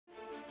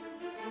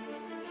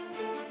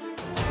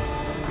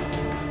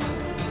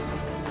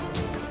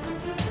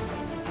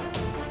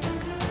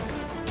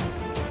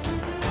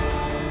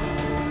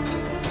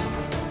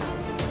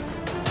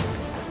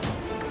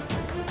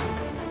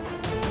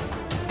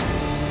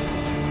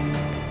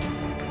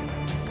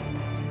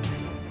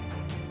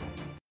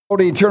Go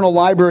to Eternal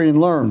Library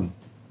and learn.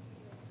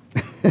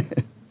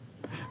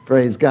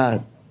 Praise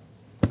God.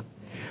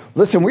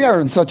 Listen, we are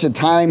in such a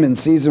time and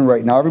season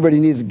right now. Everybody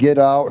needs to get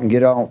out and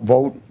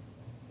vote.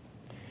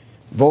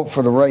 Vote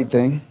for the right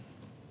thing.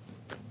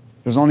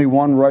 There's only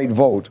one right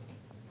vote.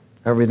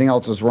 Everything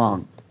else is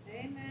wrong.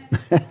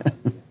 Amen.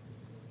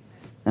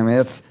 I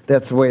mean,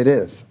 that's the way it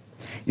is.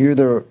 You're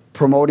either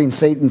promoting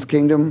Satan's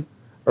kingdom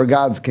or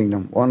God's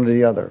kingdom, one or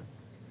the other.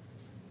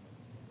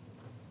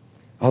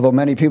 Although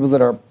many people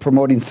that are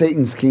promoting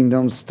Satan's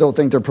kingdom still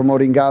think they're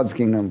promoting God's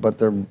kingdom, but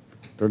they're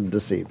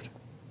deceived.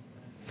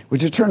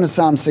 Would you turn to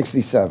Psalm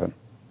 67?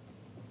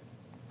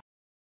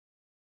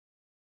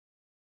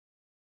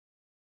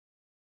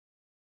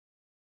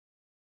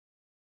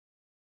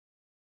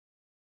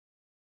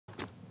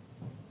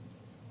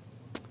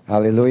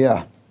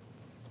 Hallelujah.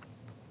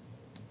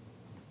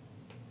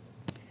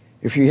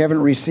 If you haven't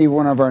received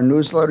one of our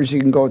newsletters, you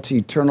can go to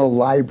Eternal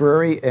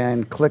Library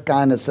and click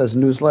on it says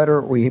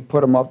newsletter. We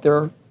put them up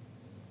there.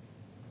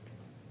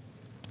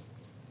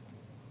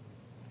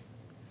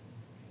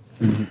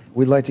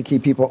 We'd like to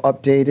keep people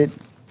updated.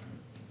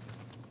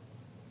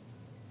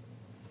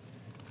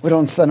 We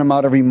don't send them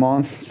out every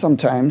month,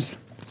 sometimes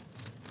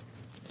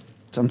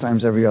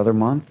every other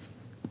month.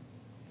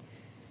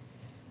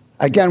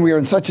 Again, we are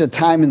in such a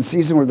time and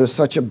season where there's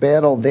such a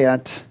battle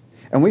that,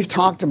 and we've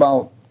talked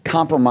about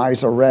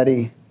compromise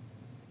already.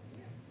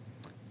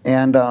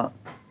 And the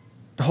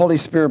Holy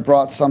Spirit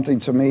brought something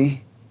to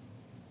me.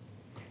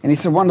 And he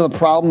said one of the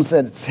problems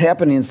that's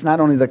happening is not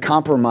only the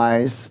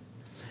compromise,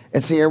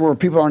 it's the area where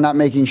people are not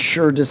making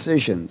sure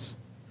decisions.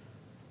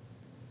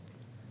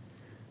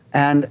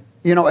 And,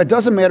 you know, it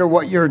doesn't matter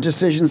what your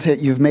decisions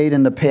you've made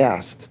in the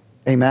past.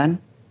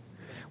 Amen?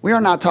 We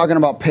are not talking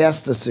about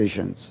past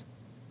decisions.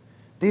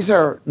 These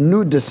are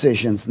new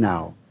decisions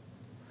now.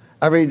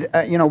 We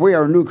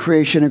are a new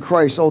creation in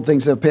Christ. Old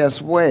things have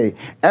passed away.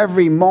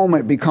 Every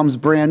moment becomes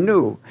brand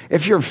new.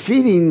 If you're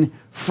feeding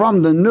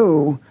from the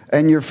new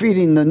and you're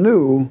feeding the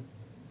new,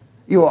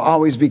 you will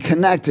always be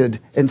connected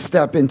and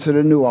step into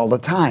the new all the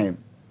time.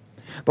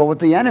 But what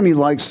the enemy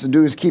likes to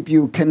do is keep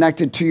you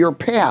connected to your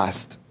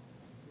past,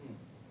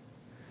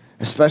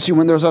 especially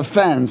when there's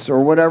offense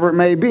or whatever it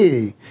may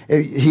be.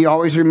 He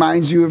always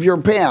reminds you of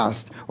your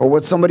past or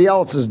what somebody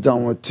else has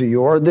done to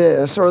you or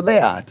this or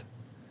that.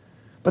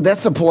 But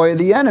that's the ploy of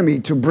the enemy,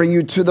 to bring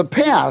you to the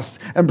past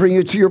and bring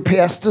you to your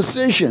past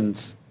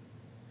decisions.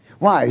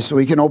 Why? So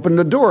he can open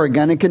the door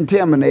again and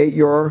contaminate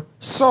your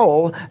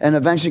soul and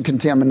eventually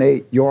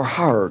contaminate your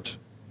heart.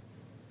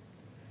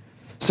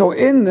 So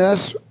in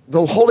this,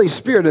 the Holy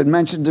Spirit had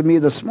mentioned to me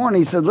this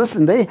morning, he said,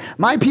 listen,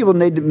 my people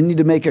need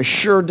to make a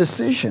sure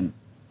decision.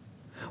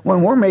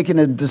 When we're making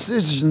a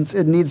decision,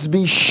 it needs to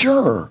be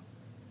sure.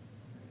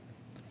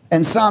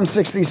 And Psalm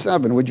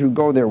 67, would you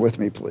go there with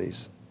me,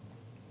 please?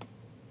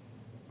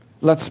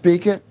 Let's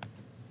speak it.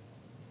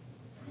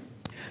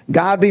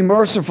 God, be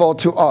merciful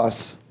to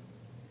us.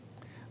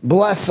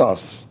 Bless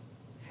us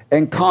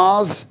and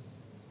cause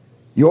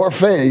your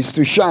face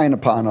to shine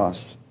upon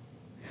us,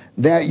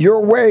 that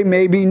your way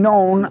may be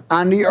known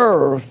on the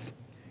earth,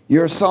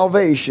 your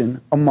salvation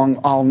among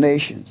all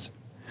nations.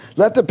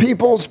 Let the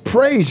peoples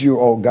praise you,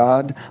 O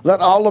God. Let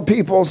all the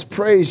peoples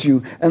praise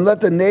you, and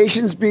let the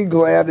nations be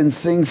glad and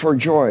sing for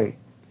joy.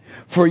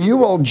 For you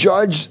will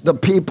judge the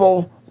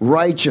people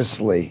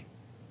righteously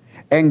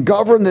and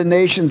govern the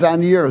nations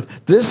on the earth.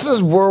 This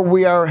is where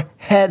we are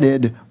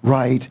headed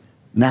right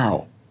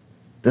now.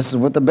 This is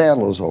what the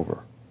battle is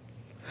over.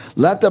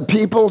 Let the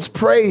peoples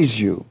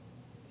praise you,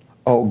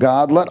 O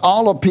God. Let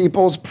all the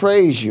peoples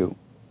praise you.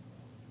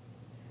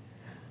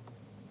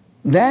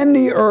 Then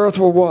the earth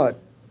will what?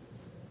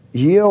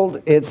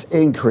 Yield its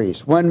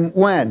increase. When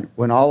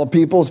all the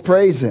peoples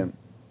praise him.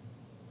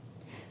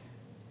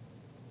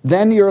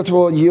 Then the earth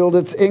will yield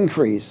its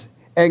increase.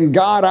 And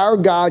God, our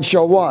God,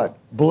 shall what?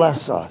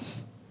 Bless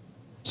us.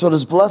 So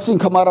does blessing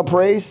come out of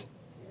praise?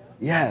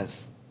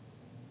 Yes.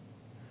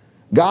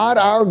 God,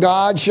 our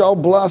God, shall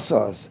bless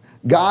us.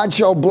 God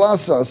shall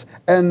bless us.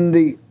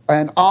 And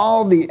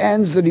all the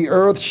ends of the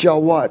earth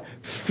shall what?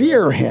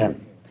 Fear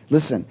him.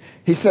 Listen,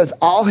 he says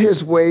all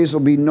his ways will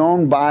be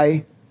known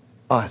by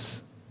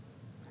us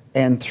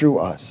and through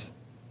us.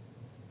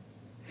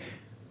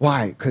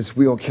 Why? Because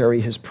we will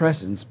carry his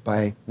presence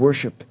by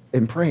worship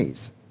and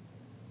praise.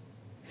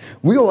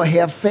 We will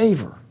have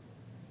favor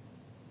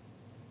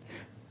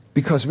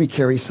because we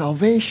carry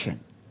salvation.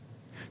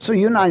 So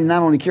you and I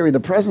not only carry the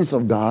presence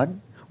of God,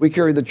 we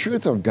carry the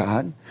truth of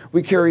God,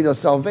 we carry the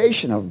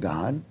salvation of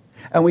God,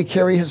 and we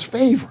carry his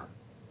favor.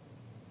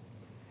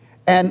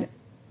 And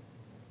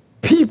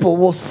people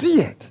will see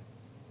it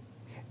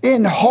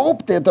in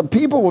hope that the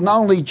people will not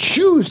only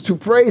choose to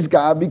praise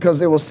God because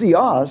they will see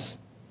us,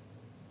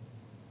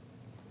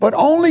 but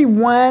only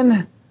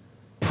when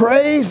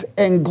praise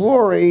and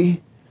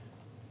glory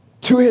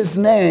to his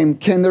name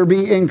can there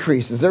be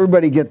increases.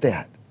 Everybody get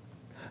that?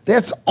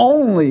 That's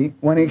only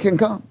when it can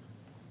come.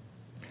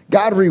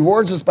 God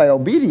rewards us by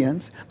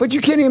obedience, but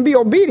you can't even be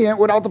obedient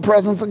without the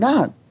presence of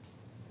God.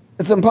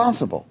 It's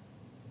impossible.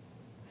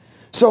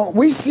 So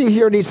we see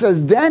here, he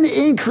says, then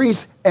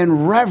increase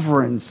and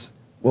reverence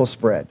will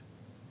spread.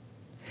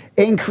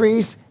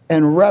 Increase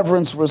and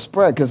reverence will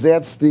spread, because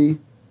that's the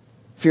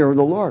fear of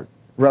the Lord.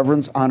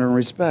 Reverence, honor, and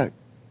respect.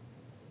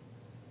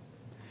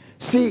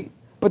 See,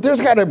 but there's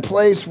got a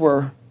place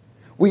where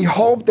we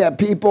hope that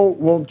people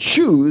will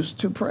choose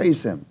to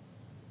praise him.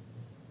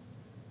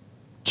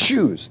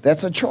 Choose.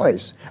 That's a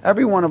choice.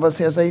 Every one of us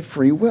has a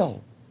free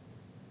will.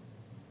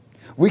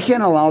 We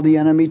can't allow the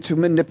enemy to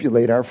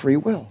manipulate our free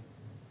will.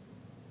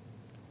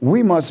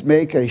 We must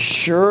make a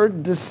sure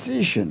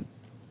decision.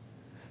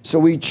 So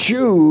we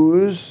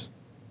choose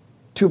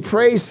to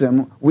praise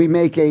him. We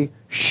make a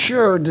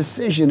sure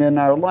decision in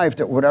our life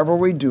that whatever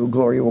we do,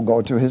 glory will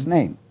go to his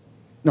name,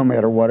 no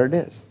matter what it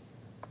is.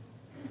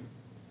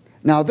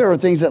 Now, there are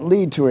things that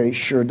lead to a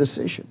sure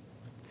decision.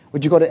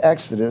 Would you go to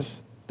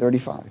Exodus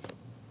 35?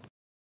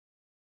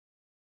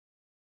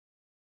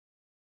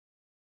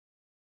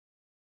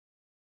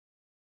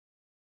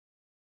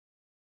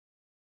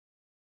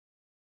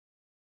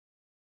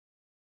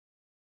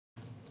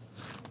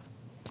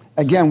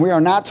 Again, we are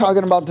not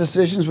talking about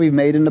decisions we've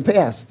made in the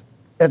past.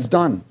 It's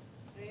done.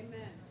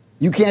 Amen.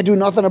 You can't do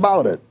nothing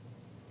about it.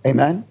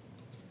 Amen?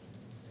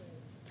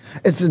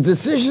 It's the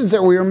decisions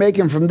that we are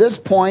making from this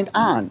point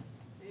on.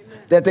 Amen.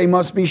 That they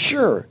must be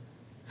sure.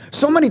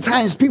 So many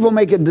times people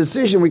make a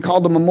decision, we call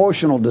them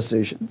emotional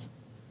decisions,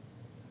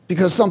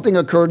 because something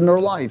occurred in their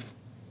life.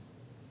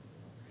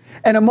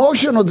 And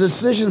emotional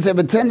decisions have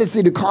a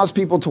tendency to cause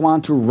people to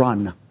want to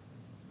run.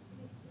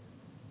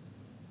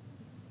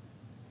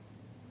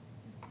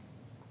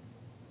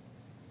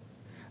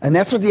 And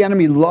that's what the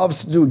enemy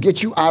loves to do,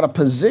 get you out of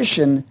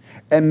position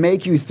and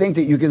make you think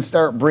that you can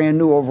start brand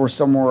new over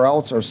somewhere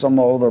else or some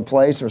other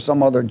place or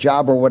some other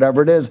job or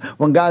whatever it is,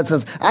 when God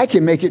says, I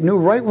can make it new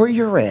right where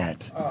you're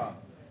at.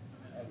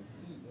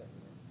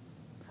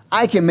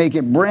 I can make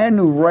it brand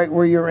new right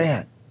where you're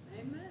at.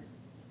 Amen.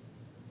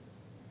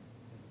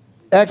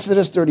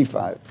 Exodus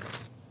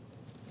 35.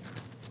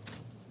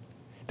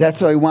 That's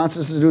what he wants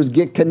us to do, is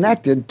get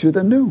connected to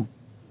the new.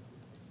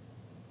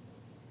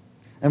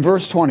 And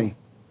verse 20.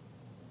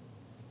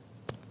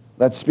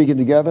 Let's speak it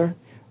together.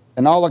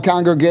 And all the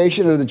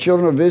congregation of the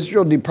children of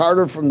Israel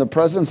departed from the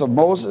presence of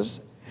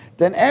Moses.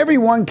 Then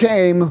everyone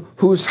came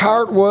whose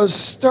heart was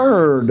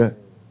stirred,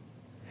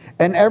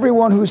 and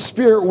everyone whose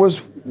spirit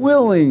was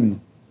willing.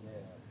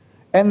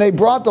 And they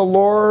brought the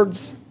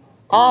Lord's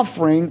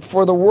offering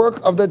for the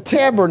work of the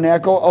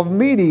tabernacle of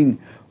meeting,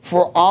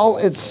 for all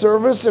its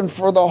service and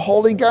for the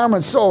holy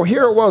garments. So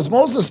here it was.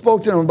 Moses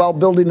spoke to them about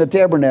building the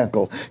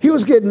tabernacle. He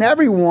was getting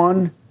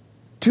everyone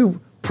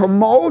to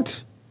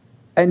promote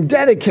and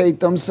dedicate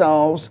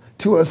themselves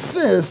to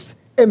assist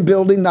in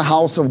building the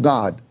house of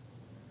God.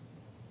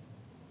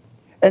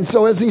 And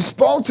so as he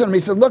spoke to them,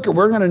 he said, look,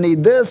 we're going to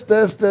need this,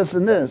 this, this,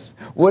 and this.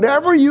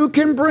 Whatever you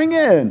can bring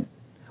in,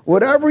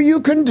 whatever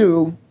you can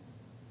do,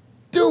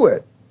 do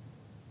it.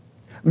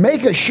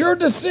 Make a sure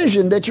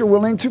decision that you're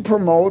willing to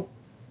promote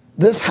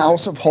this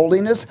house of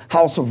holiness,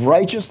 house of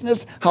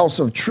righteousness, house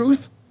of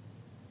truth,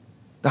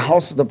 the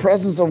house of the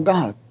presence of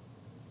God.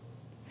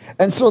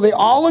 And so they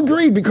all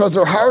agreed, because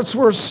their hearts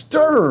were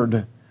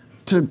stirred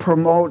to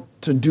promote,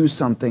 to do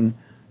something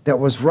that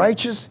was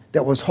righteous,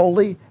 that was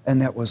holy,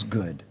 and that was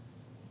good.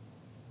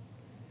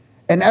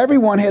 And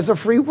everyone has a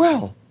free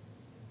will.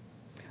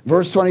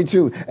 Verse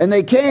 22, and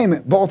they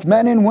came, both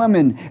men and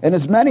women, and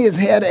as many as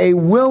had a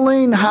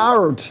willing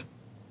heart,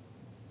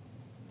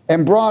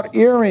 and brought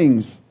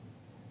earrings,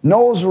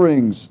 nose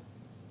rings,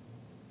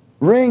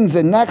 rings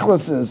and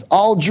necklaces,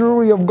 all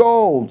jewelry of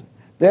gold.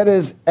 That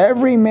is,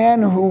 every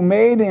man who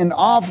made an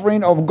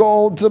offering of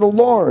gold to the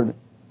Lord.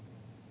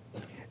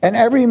 And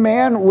every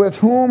man with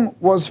whom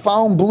was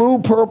found blue,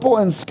 purple,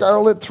 and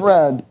scarlet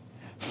thread,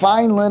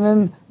 fine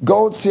linen,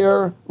 goat's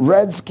hair,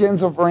 red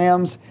skins of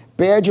rams,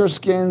 badger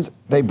skins,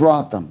 they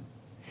brought them.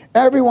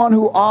 Everyone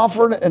who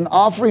offered an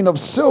offering of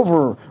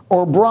silver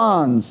or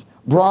bronze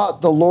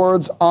brought the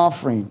Lord's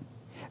offering.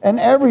 And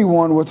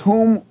everyone with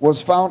whom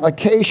was found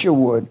acacia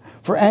wood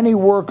for any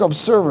work of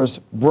service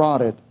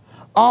brought it.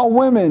 All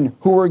women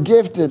who were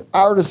gifted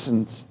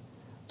artisans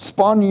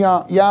spun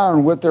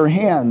yarn with their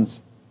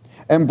hands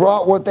and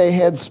brought what they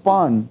had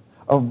spun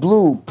of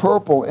blue,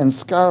 purple, and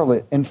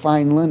scarlet and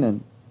fine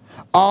linen.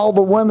 All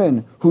the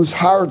women whose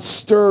hearts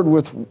stirred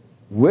with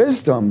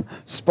wisdom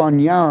spun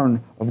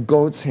yarn of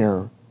goat's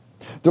hair.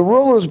 The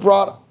rulers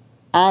brought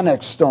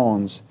onyx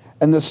stones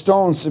and the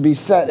stones to be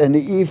set in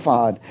the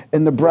ephod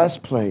and the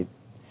breastplate,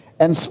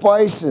 and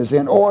spices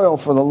and oil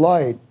for the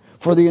light,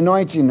 for the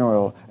anointing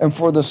oil, and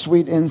for the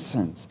sweet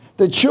incense.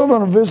 The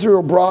children of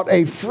Israel brought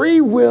a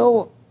free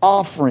will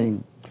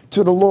offering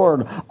to the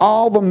Lord.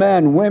 All the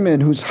men,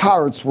 women whose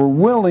hearts were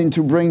willing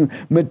to bring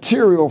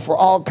material for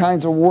all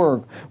kinds of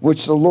work,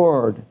 which the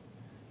Lord,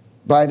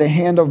 by the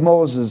hand of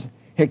Moses,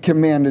 had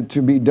commanded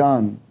to be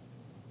done.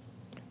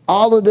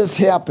 All of this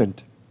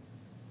happened,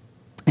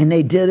 and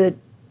they did it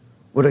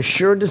with a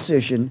sure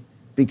decision,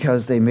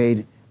 because they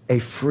made a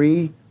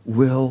free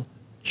will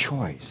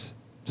choice.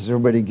 Does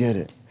everybody get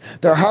it?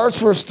 Their hearts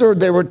were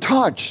stirred. They were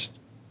touched.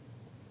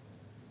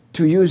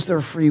 to use their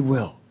free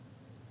will.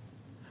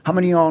 How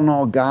many of y'all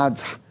know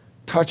God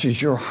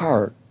touches your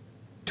heart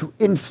to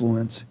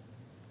influence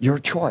your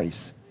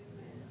choice?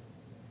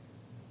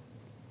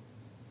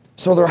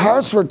 So their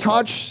hearts were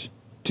touched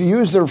to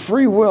use their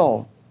free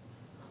will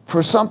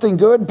for something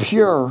good,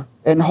 pure,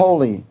 and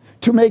holy,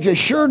 to make a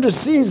sure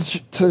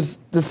decision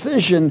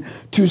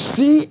to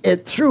see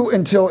it through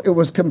until it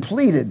was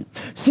completed.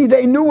 See,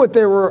 they knew what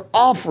they were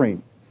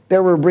offering. They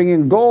were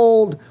bringing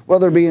gold,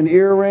 whether it be an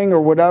earring or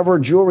whatever,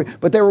 jewelry,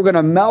 but they were going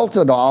to melt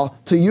it all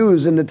to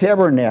use in the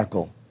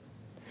tabernacle.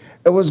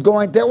 That was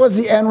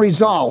the end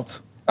result.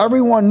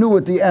 Everyone knew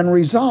what the end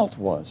result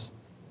was.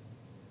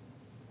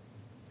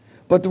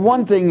 But the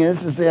one thing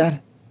is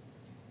that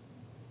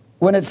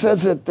when it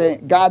says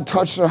that God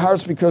touched their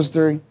hearts because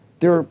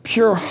they're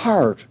pure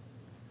heart,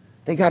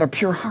 they got a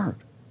pure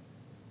heart.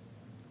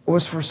 It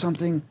was for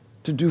something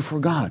to do for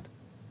God.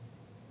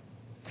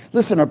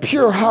 Listen, a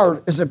pure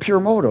heart is a pure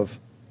motive.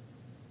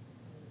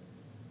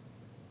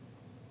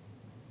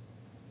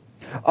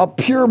 A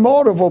pure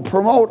motive will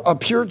promote a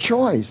pure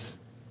choice.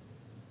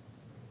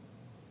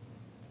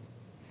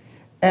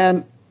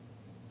 And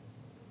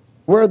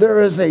where there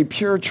is a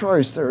pure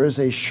choice, there is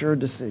a sure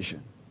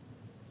decision.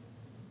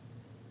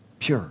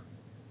 Pure.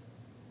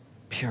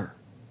 Pure.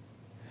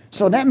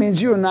 So that means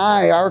you and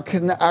I,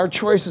 our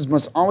choices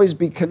must always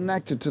be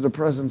connected to the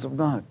presence of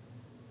God.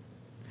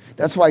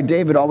 That's why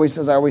David always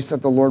says, I always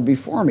set the Lord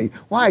before me.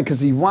 Why?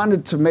 Because he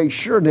wanted to make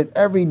sure that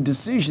every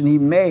decision he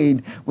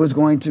made was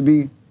going to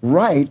be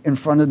right in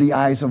front of the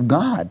eyes of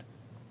God.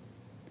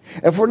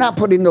 If we're not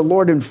putting the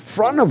Lord in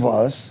front of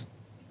us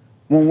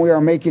when we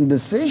are making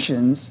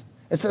decisions,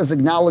 it says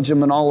acknowledge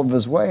him in all of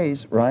his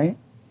ways, right?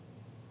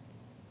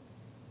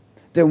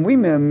 Then we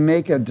may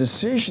make a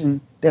decision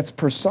that's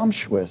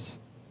presumptuous.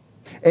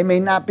 It may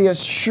not be a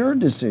sure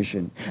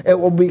decision. It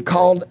will be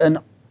called an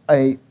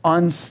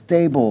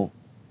unstable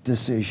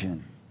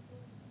decision.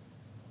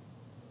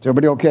 Is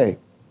everybody okay?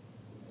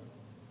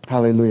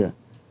 Hallelujah.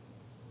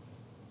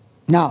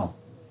 Now,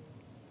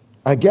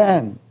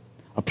 again,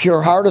 a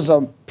pure heart is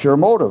a pure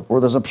motive.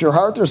 Where there's a pure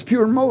heart, there's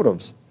pure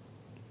motives.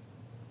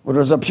 Where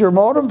there's a pure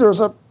motive, there's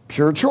a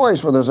pure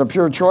choice. Where there's a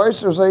pure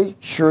choice, there's a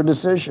sure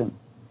decision.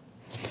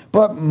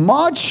 But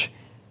much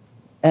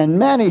and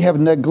many have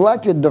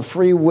neglected the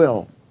free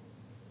will.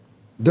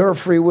 Their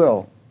free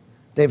will.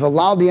 They've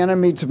allowed the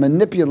enemy to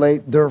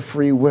manipulate their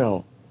free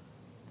will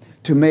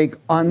to make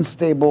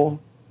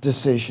unstable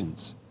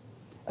decisions.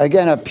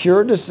 Again, a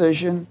pure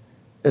decision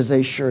is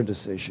a sure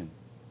decision.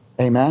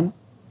 Amen?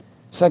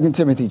 2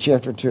 Timothy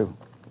chapter 2.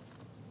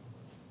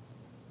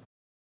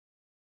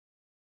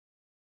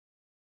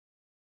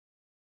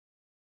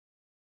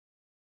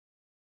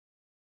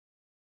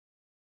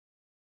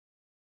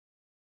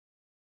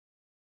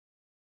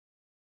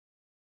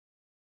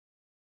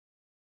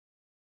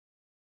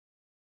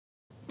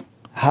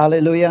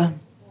 Hallelujah.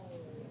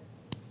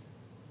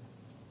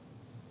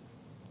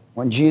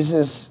 When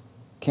Jesus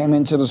came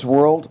into this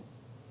world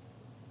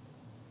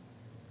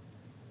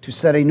to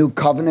set a new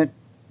covenant,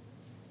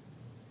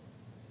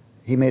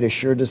 he made a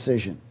sure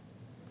decision.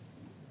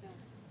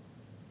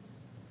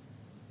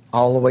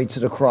 All the way to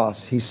the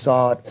cross. He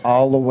saw it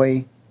all the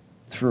way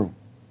through.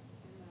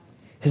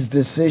 His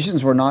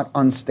decisions were not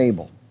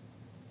unstable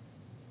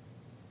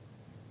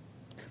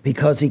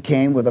because he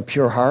came with a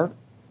pure heart,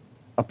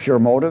 a pure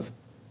motive,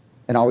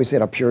 and always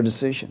had a pure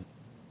decision.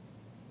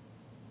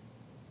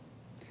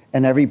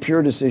 And every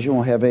pure decision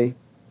will have a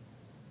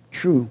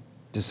true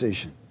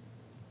decision.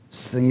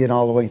 See it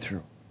all the way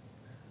through.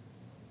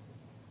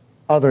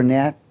 Other than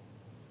that,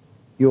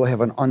 you will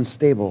have an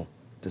unstable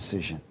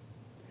decision.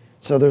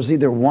 So there's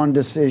either one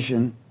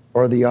decision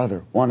or the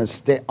other. One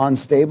is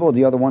unstable,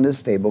 the other one is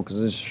stable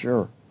because it's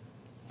sure.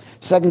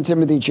 2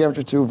 Timothy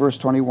chapter 2, verse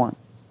 21.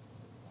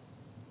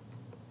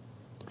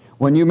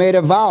 When you made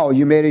a vow,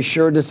 you made a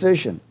sure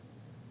decision.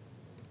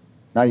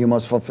 Now you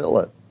must fulfill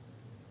it.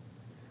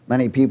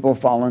 Many people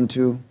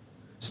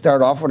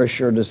start off with a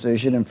sure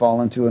decision and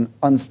fall into an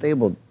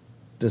unstable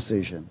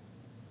decision.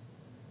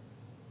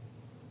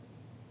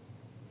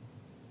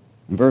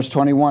 In verse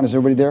 21, is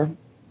everybody there?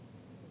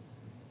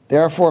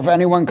 Therefore, if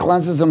anyone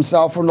cleanses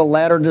himself from the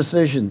latter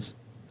decisions,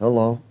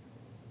 hello,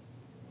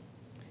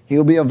 he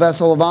will be a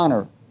vessel of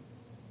honor,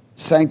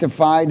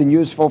 sanctified and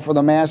useful for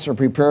the master,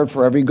 prepared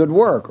for every good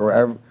work.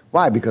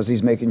 Why? Because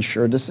he's making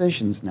sure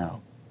decisions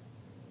now.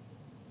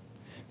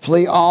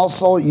 Flee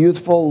also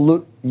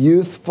youthful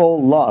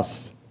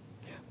lusts,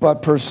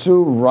 but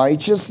pursue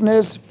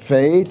righteousness,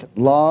 faith,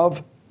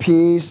 love,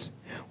 peace,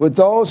 with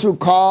those who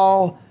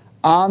call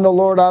on the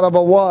Lord out of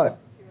a what?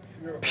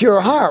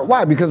 Pure heart.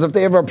 Why? Because if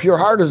they have a pure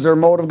heart, is their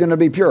motive going to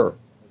be pure?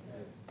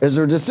 Is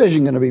their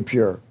decision going to be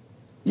pure?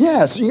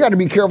 Yes, you got to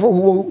be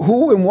careful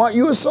who and what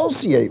you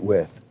associate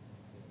with.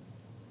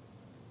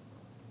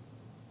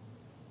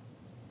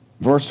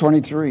 Verse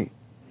 23.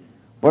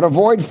 But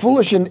avoid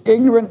foolish and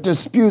ignorant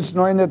disputes,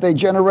 knowing that they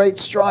generate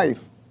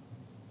strife.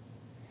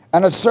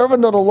 And a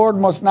servant of the Lord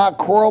must not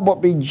quarrel, but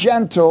be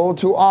gentle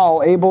to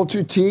all, able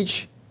to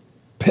teach,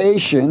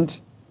 patient,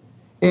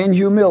 in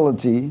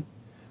humility,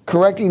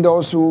 correcting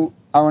those who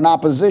are in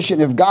opposition,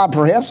 if God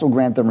perhaps will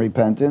grant them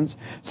repentance,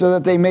 so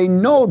that they may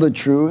know the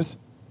truth,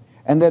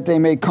 and that they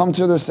may come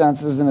to their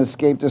senses and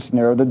escape the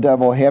snare of the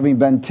devil, having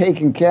been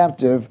taken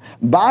captive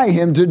by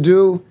him to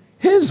do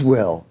his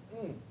will.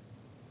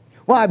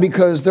 Why?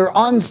 Because their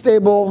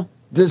unstable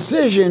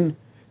decision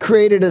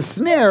created a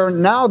snare.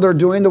 Now they're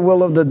doing the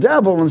will of the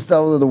devil instead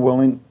of the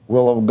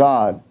will of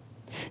God.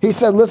 He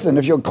said, listen,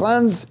 if you'll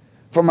cleanse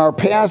from our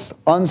past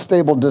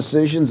unstable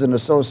decisions and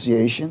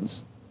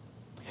associations,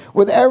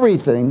 with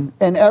everything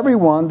and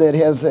everyone that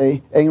has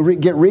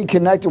get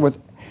reconnected with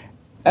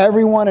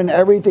everyone and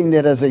everything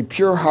that has a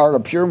pure heart, a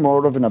pure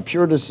motive, and a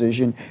pure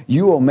decision,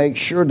 you will make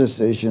sure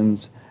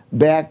decisions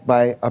backed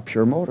by a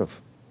pure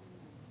motive.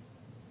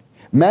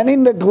 Many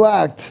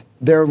neglect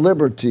their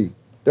liberty,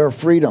 their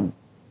freedom,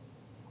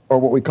 or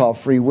what we call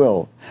free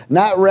will,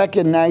 not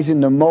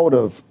recognizing the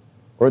motive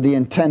or the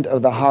intent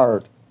of the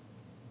heart.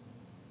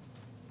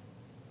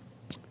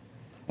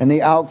 And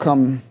the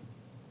outcome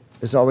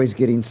is always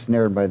getting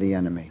snared by the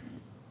enemy.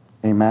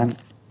 Amen?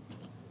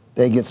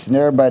 They get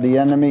snared by the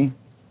enemy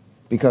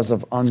because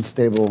of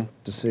unstable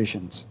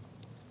decisions.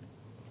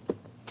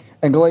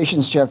 In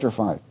Galatians chapter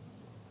 5.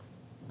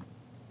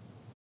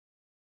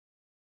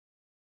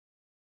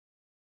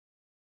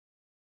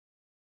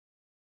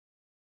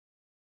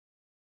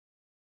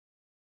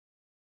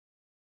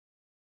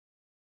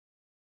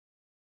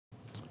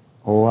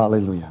 Oh,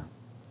 hallelujah.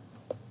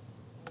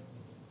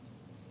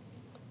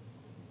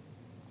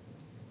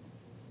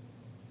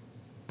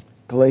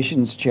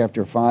 Galatians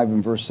chapter 5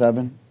 and verse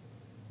 7.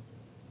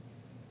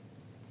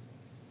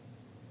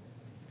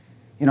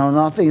 You know,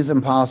 nothing is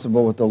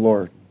impossible with the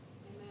Lord.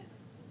 Amen.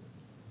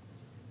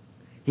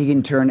 He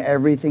can turn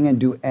everything and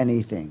do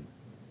anything.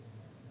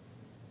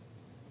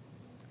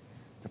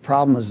 The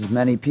problem is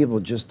many people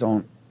just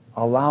don't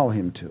allow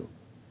him to.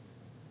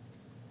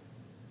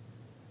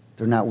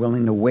 They're not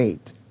willing to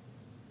wait.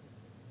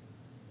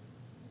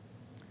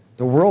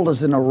 The world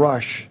is in a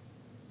rush.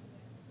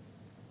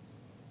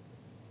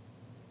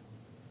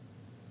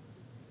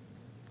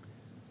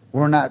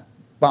 We're not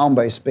bound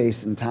by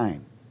space and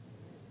time.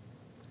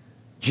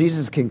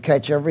 Jesus can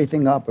catch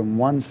everything up in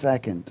 1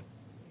 second.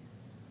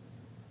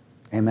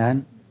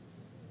 Amen?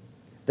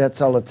 That's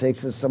all it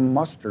takes is some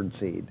mustard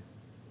seed.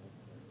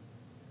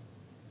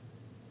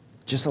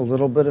 Just a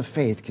little bit of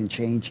faith can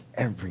change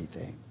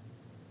everything.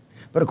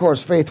 But of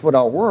course, faith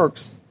without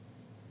works,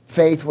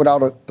 faith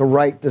without the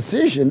right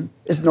decision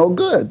is no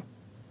good.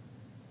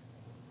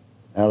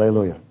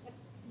 Hallelujah.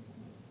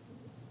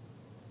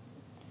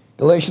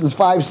 Galatians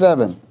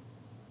 5:7.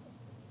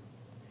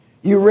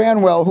 You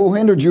ran well. Who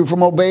hindered you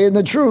from obeying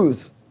the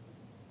truth?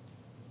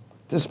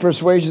 This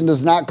persuasion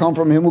does not come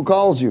from him who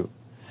calls you.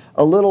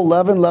 A little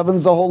leaven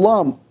leavens the whole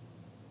lump.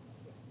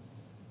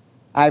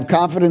 I have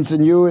confidence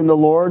in you in the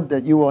Lord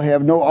that you will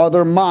have no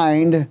other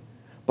mind,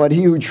 but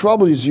he who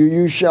troubles you,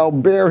 you shall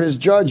bear his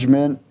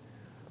judgment,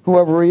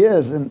 whoever he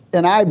is. And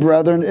I,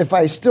 brethren, if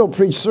I still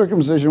preach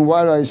circumcision,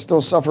 why do I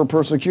still suffer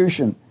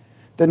persecution?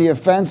 Then the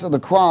offense of the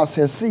cross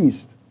has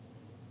ceased.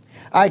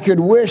 I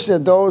could wish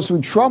that those who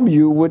trouble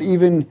you would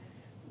even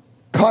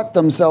cut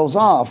themselves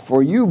off.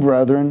 For you,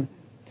 brethren,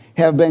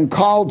 have been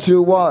called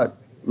to what?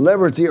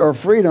 Liberty or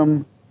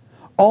freedom.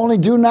 Only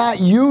do not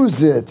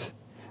use it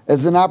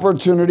as an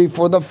opportunity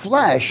for the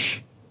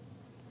flesh,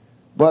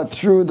 but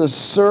through love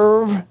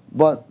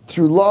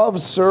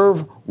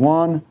serve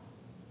one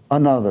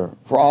another.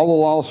 For all the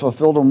law is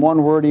fulfilled in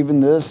one word, even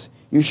this,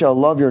 you shall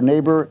love your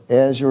neighbor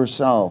as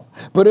yourself.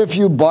 But if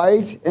you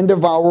bite and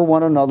devour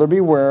one another,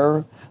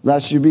 beware,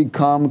 lest you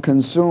become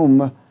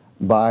consumed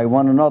by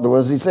one another. What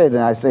does he say?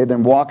 Then I say,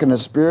 then walk in the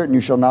Spirit, and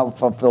you shall not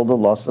fulfill the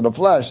lust of the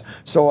flesh.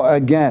 So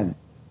again,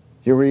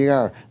 here we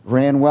are.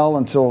 Ran well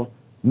until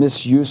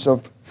misuse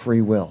of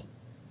free will.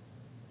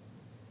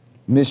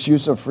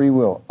 Misuse of free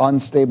will.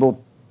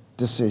 Unstable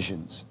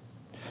decisions.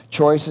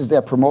 Choices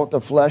that promote the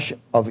flesh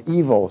of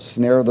evil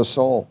snare the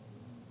soul.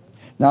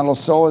 Now the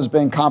soul has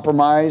been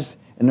compromised,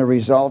 and the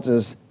result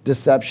is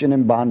deception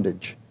and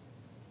bondage.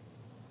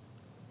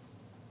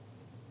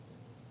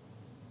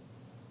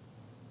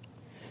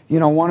 You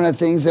know, one of the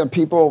things that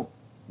people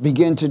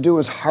begin to do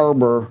is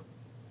harbor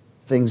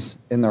things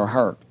in their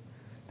heart.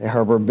 They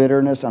harbor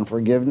bitterness,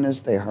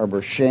 unforgiveness. They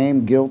harbor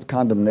shame, guilt,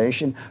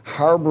 condemnation.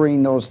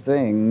 Harboring those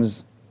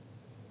things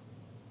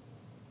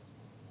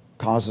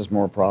causes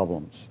more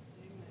problems.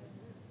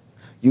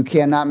 You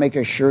cannot make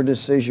a sure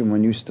decision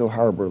when you still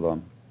harbor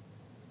them.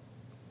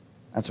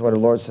 That's why the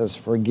Lord says,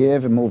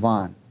 forgive and move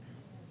on.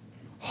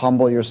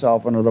 Humble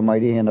yourself under the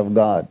mighty hand of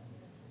God.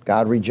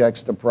 God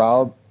rejects the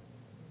proud,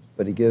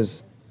 but he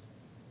gives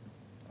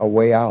a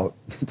way out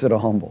to the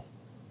humble.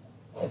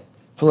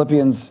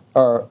 Philippians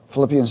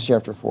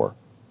chapter 4.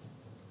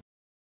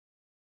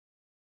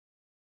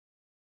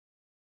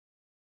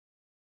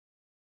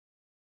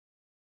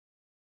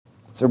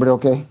 Is everybody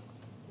okay?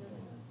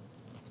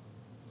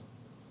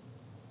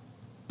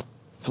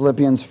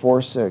 Philippians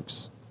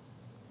 4:6.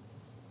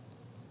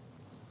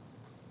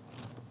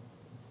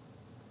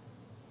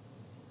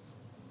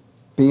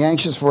 Be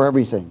anxious for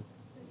everything.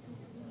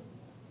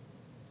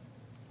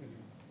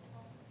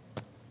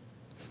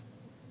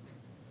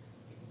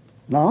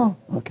 No?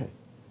 Okay.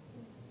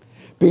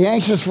 Be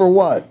anxious for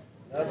what?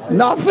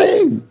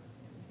 Nothing.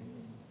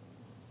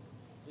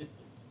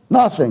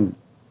 Nothing.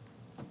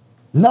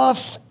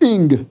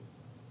 Nothing.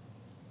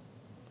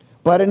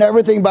 But in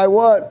everything by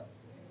what?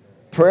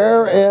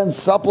 Prayer and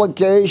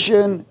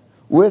supplication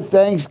with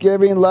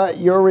thanksgiving, let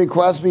your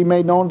requests be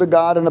made known to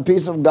God, and the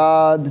peace of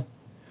God,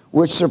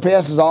 which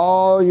surpasses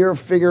all your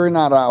figuring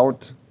that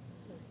out,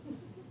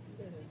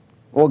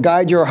 will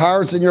guide your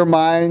hearts and your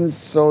minds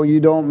so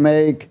you don't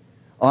make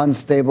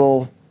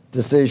unstable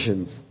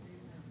decisions.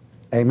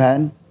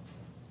 Amen.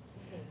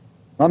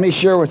 Let me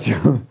share with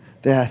you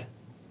that,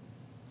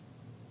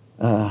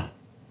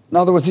 in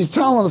other words, he's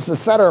telling us to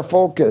set our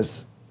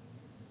focus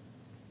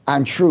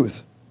on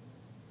truth.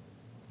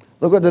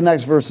 Look at the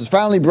next verses.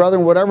 Finally,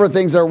 brethren, whatever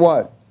things are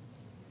what?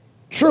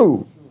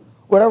 True.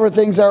 Whatever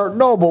things are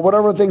noble,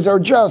 whatever things are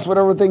just,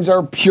 whatever things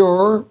are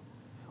pure,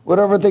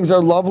 whatever things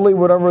are lovely,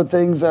 whatever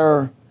things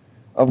are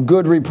of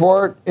good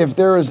report, if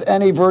there is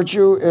any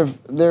virtue,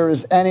 if there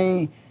is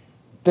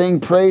anything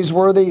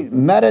praiseworthy,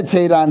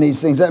 meditate on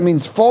these things. That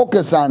means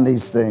focus on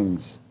these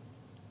things.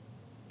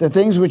 The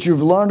things which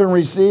you've learned and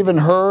received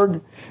and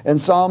heard and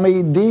saw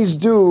me, these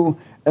do,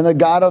 and the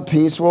God of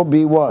peace will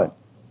be what?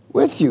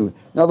 With you.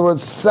 In other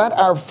words, set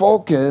our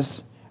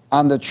focus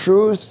on the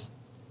truth,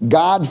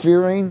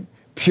 God-fearing,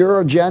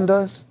 pure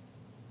agendas,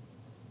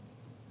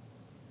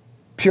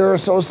 pure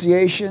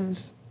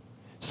associations.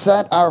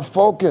 Set our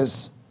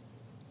focus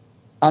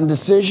on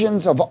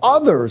decisions of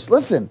others.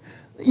 Listen,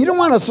 you don't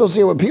want to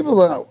associate with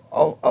people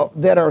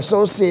that are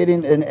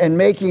associating and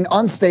making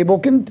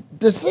unstable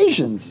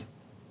decisions.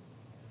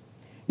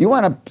 You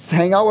want to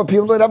hang out with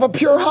people that have a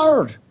pure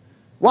heart.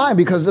 Why?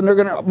 Because then they're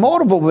going to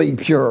motive will be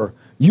pure.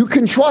 You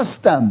can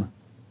trust them.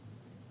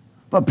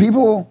 But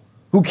people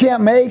who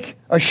can't make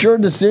a sure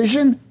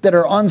decision, that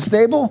are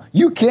unstable,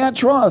 you can't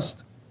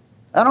trust.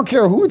 I don't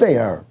care who they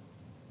are.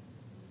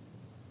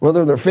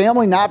 Whether they're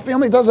family, not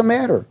family, doesn't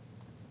matter.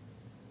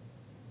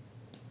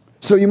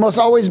 So you must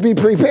always be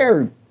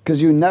prepared,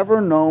 because you never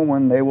know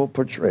when they will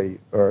betray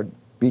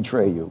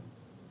you.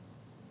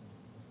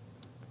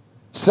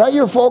 Set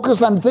your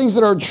focus on things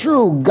that are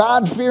true,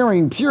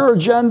 God-fearing, pure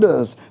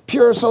agendas,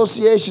 pure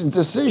associations,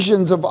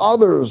 decisions of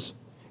others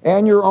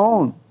and your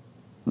own.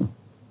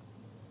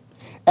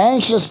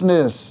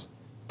 Anxiousness,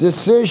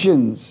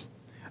 decisions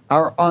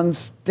are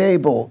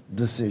unstable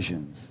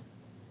decisions.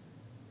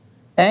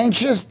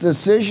 Anxious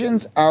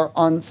decisions are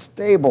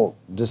unstable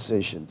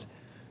decisions.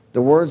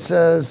 The word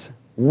says,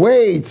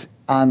 wait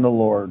on the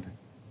Lord.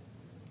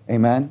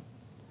 Amen?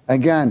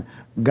 Again,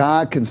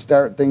 God can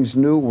start things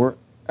new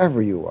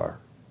wherever you are.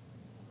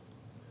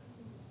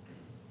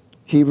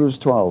 Hebrews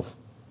 12.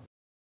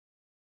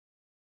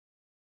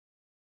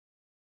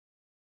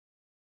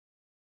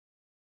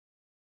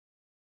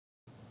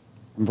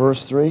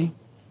 Verse 3.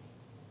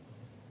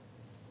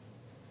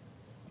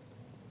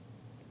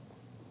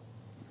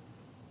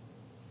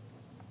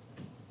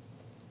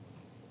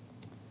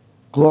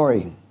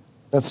 Glory.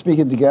 Let's speak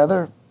it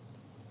together.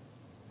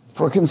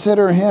 For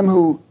consider him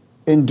who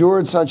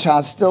endured such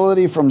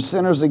hostility from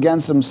sinners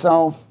against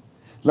himself,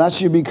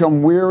 lest you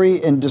become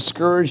weary and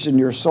discouraged in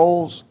your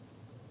souls.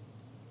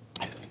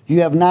 You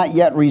have not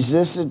yet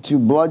resisted to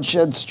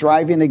bloodshed,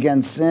 striving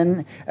against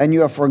sin, and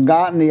you have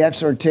forgotten the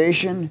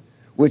exhortation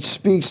which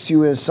speaks to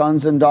you as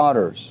sons and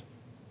daughters.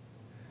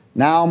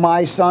 Now,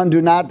 my son,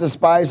 do not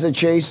despise the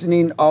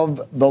chastening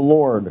of the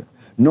Lord,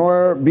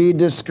 nor be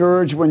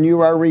discouraged when you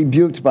are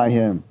rebuked by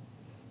him.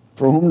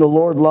 For whom the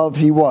Lord loves,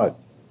 he what?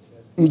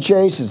 He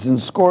chases and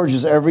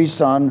scourges every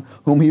son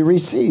whom he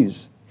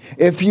receives.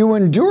 If you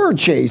endure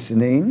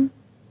chastening,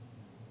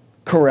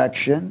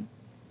 correction.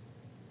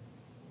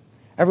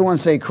 Everyone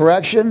say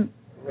correction,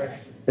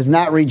 is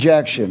not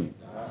rejection.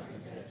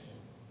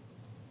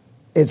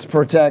 It's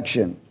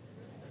protection.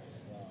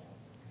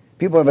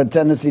 People have a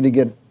tendency to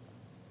get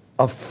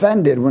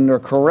offended when they're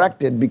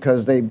corrected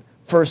because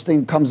first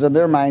thing comes to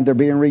their mind, they're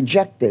being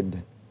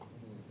rejected.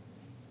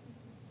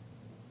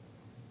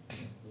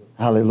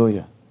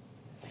 Hallelujah.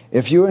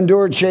 If you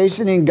endure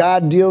chastening,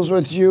 God deals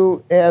with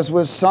you as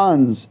with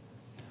sons.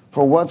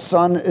 For what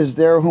son is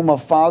there whom a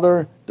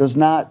father does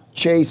not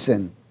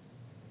chasten?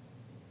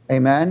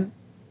 Amen?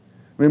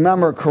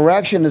 Remember,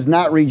 correction is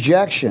not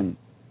rejection.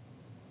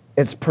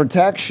 It's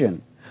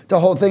protection. The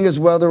whole thing is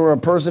whether a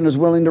person is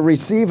willing to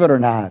receive it or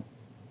not.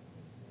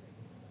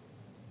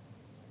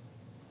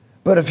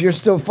 But if you're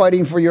still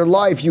fighting for your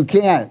life, you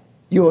can't.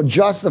 You will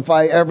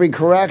justify every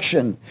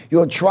correction.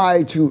 You'll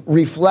try to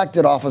reflect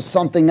it off of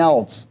something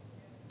else.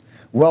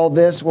 Well,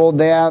 this, well,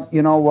 that,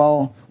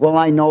 well,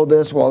 I know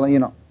this, well,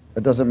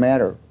 it doesn't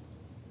matter.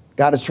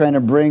 God is trying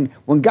to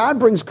when God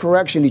brings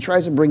correction, he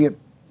tries to bring it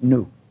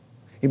new.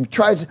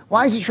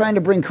 Why is he trying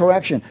to bring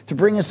correction? To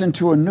bring us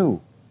into a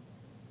new.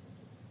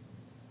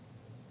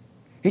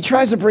 He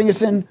tries to bring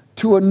us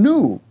into a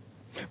new.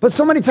 But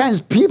so many times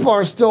people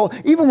are still,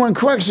 even when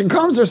correction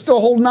comes, they're still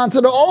holding on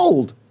to the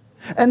old.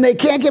 And they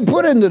can't get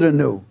put into the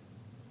new.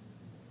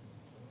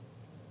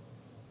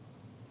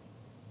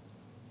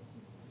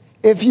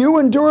 If you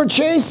endure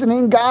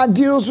chastening, God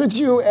deals with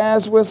you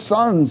as with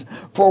sons.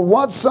 For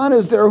what son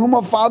is there whom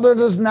a father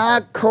does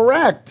not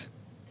correct?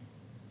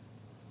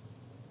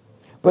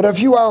 But if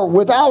you are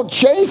without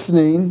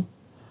chastening,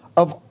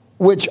 of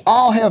which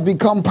all have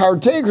become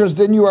partakers,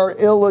 then you are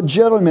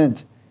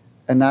illegitimate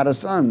and not a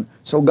son.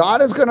 So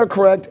God is going to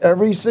correct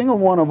every single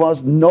one of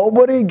us.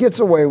 Nobody gets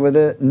away with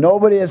it.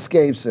 Nobody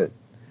escapes it.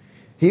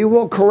 He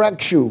will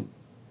correct you,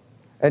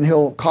 and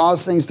he'll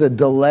cause things to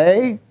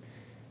delay.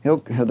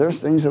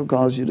 There's things he'll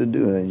cause you to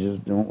do that you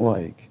just don't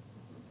like.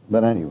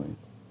 But anyways.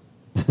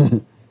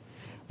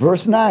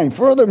 Verse 9,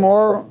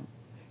 furthermore,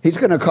 he's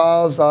going to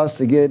cause us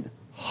to get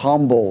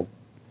humbled.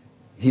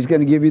 He's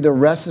going to give you the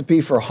recipe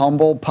for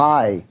humble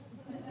pie.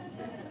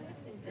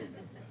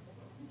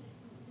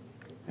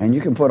 And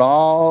you can put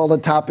all the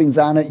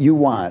toppings on it you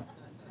want.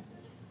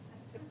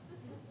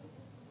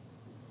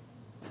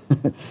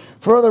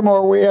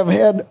 Furthermore, we have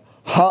had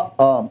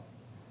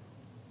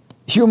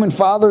human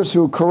fathers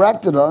who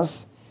corrected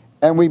us,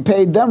 and we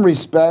paid them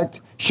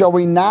respect. Shall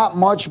we not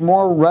much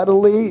more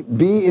readily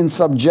be in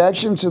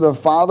subjection to the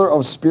Father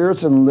of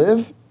spirits and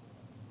live?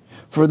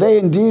 For they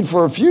indeed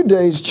for a few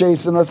days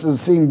chasten us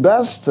as seemed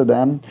best to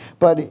them,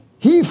 but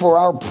he for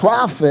our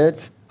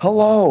profit,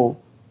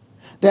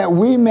 that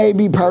we may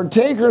be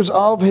partakers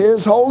of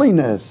his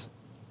holiness.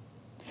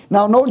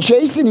 Now no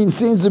chastening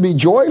seems to be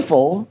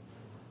joyful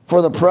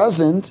for the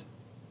present,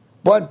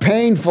 but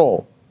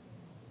painful.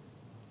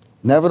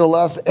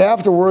 Nevertheless,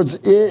 afterwards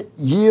it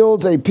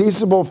yields a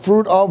peaceable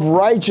fruit of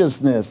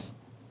righteousness.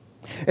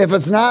 If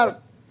it's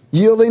not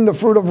yielding the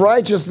fruit of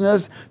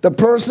righteousness, the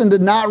person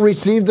did not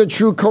receive the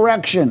true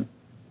correction.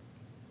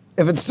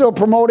 If it's still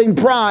promoting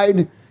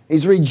pride,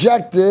 he's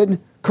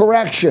rejected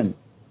correction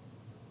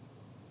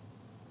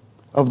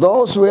of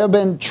those who have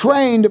been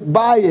trained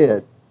by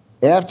it.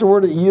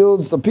 Afterward, it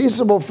yields the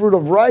peaceable fruit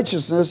of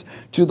righteousness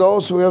to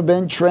those who have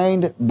been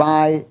trained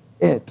by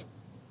it.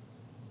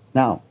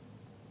 Now,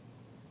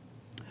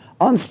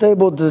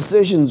 unstable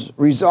decisions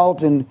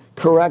result in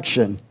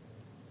correction,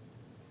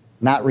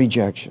 not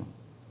rejection.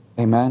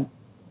 Amen?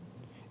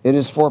 It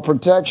is for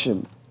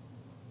protection.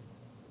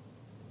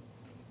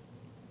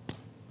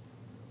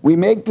 We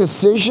make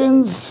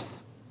decisions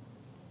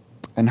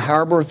and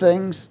harbor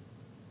things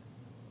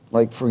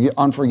like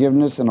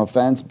unforgiveness and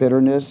offense,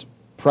 bitterness,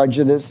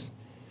 prejudice,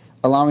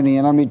 allowing the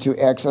enemy to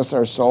access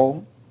our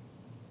soul.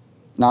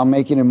 Now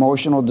making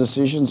emotional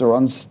decisions or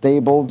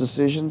unstable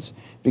decisions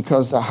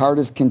because the heart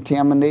is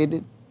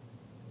contaminated.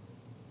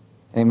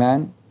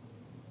 Amen?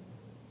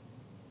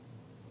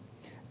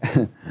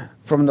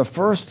 From the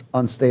first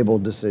unstable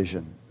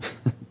decision.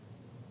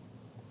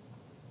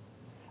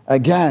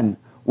 Again,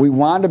 we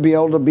want to be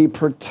able to be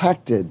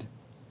protected.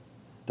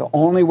 The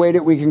only way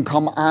that we can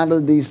come out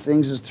of these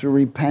things is through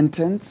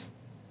repentance,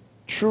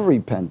 true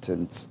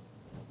repentance.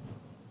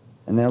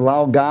 And then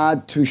allow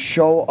God to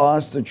show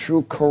us the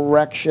true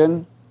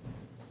correction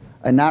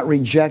and not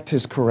reject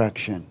his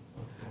correction,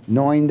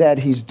 knowing that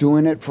he's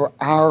doing it for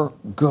our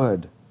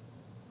good.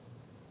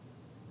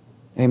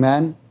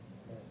 Amen?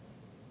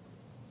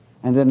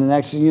 And then the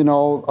next thing you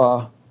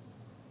know,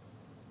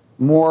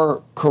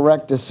 more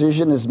correct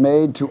decision is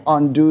made to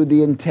undo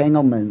the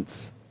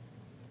entanglements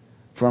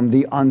from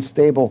the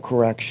unstable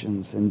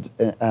corrections and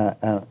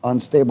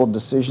unstable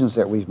decisions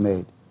that we've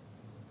made.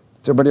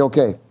 Is everybody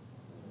okay?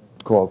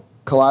 Cool.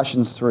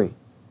 Colossians 3.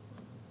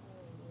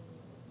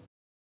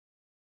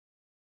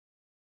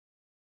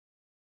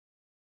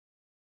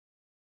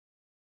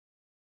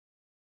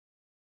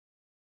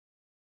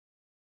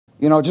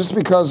 You know, just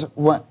because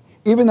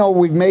even though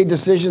we've made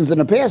decisions in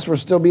the past, we're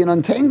still being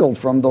untangled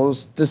from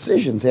those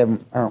decisions,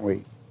 aren't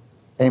we?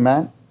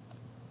 Amen?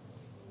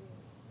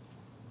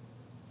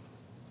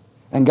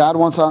 And God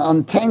wants to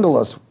untangle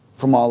us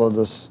from all of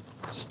this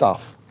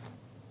stuff.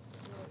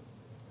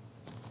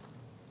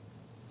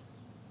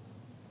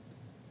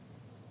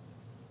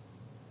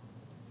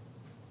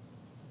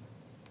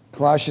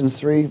 Colossians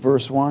 3,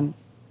 verse 1.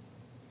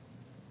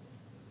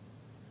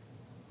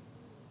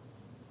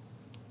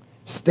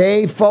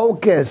 Stay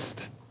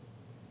focused.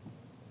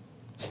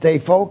 Stay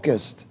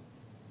focused.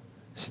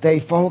 Stay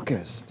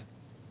focused.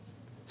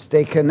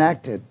 Stay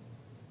connected.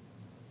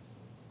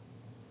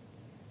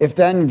 If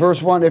then,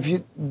 verse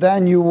 1,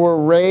 then you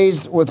were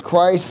raised with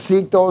Christ,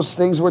 seek those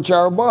things which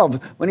are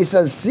above. When he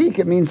says seek,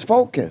 it means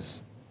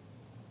focus.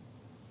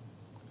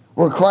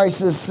 Where Christ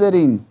is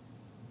sitting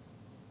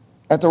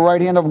at the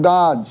right hand of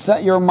God.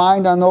 Set your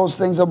mind on those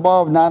things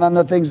above, not on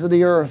the things of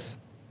the earth.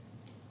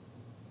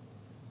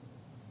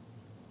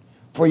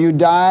 For you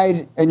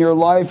died, and your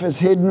life is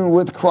hidden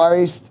with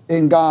Christ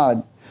in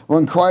God.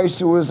 When Christ,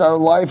 who is our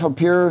life,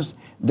 appears,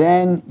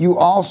 then you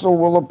also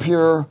will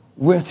appear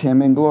with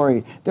him in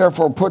glory.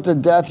 Therefore put to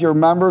death your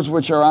members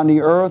which are on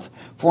the earth,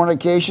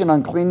 fornication,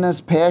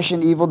 uncleanness,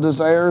 passion, evil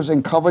desires,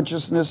 and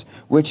covetousness,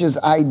 which is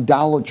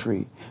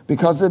idolatry.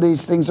 Because of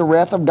these things the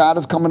wrath of God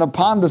is coming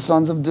upon the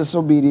sons of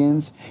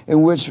disobedience,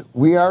 in which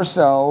we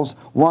ourselves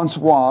once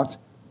walked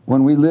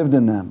when we lived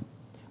in them.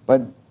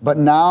 But But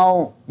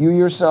now you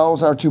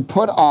yourselves are to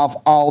put off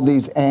all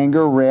these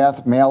anger,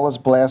 wrath, malice,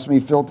 blasphemy,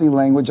 filthy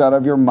language out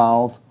of your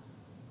mouth.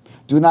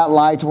 Do not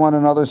lie to one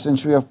another,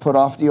 since you have put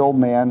off the old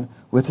man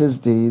with his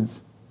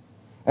deeds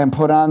and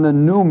put on the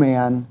new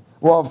man.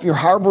 Well, if you're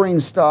harboring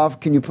stuff,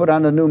 can you put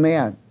on the new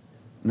man?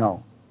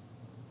 No.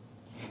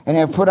 And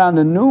have put on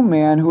the new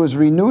man, who is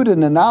renewed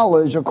in the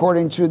knowledge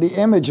according to the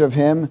image of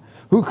him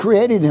who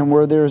created him,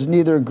 where there is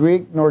neither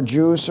Greek nor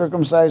Jew,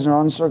 circumcised nor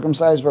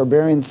uncircumcised,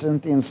 barbarian,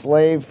 Scythian,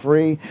 slave,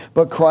 free,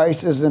 but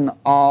Christ is in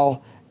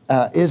all,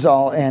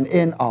 and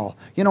in all.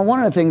 You know, one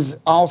of the things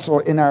also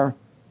in our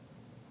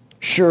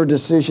sure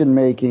decision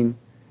making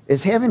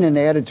is having an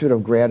attitude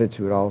of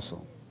gratitude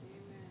also.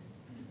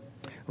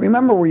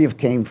 Remember where you've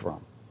came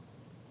from.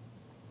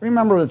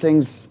 Remember the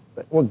things,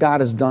 what God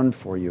has done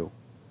for you.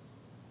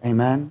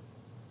 Amen?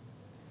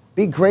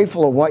 Be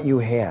grateful of what you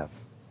have.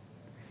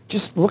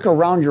 Just look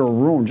around your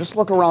room. Just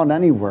look around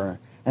anywhere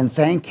and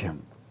thank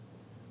him.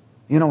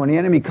 You know, when the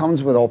enemy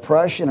comes with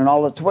oppression and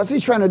all that, what's he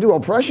trying to do?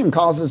 Oppression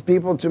causes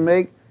people to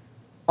make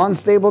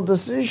unstable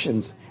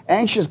decisions.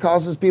 Anxious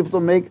causes people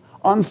to make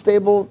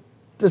unstable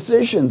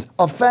decisions.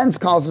 Offense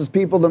causes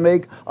people to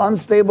make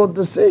unstable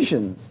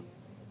decisions.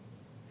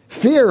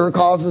 Fear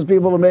causes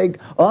people to make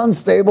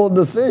unstable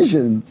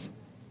decisions.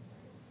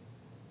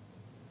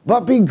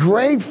 But be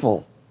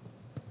grateful.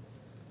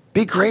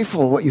 Be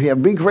grateful what you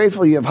have. Be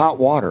grateful you have hot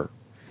water.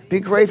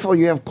 Be grateful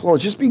you have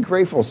clothes. Just be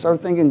grateful.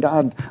 Start thanking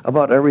God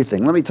about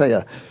everything. Let me tell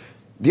you,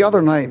 the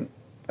other night,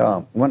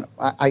 when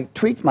I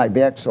tweaked my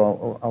back,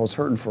 so I was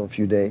hurting for a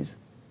few days.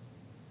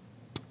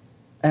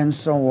 And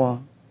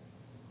so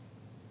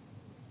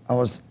I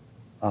was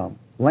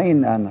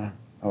laying on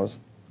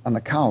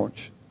the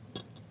couch,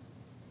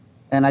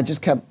 and I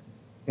just kept,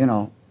 you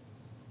know,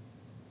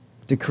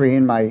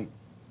 decreeing my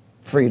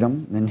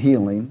freedom and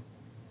healing.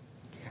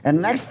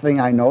 And next thing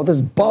I know,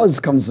 this buzz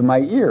comes to my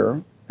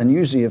ear. And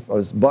usually if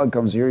this bug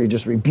comes to your ear, you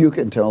just rebuke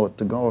it and tell it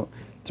to go.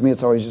 To me,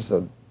 it's always just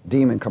a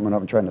demon coming up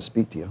and trying to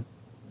speak to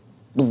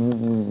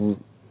you.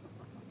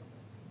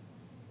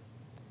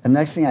 And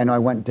next thing I know, I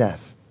went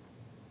deaf.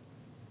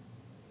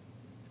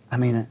 I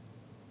mean,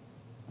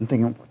 I'm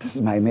thinking, this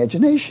is my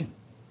imagination.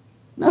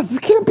 No, this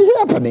can't be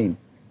happening.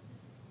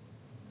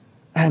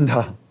 And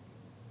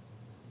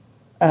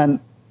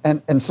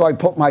so I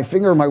put my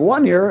finger in my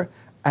one ear,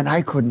 and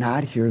I could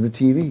not hear the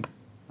TV.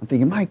 I'm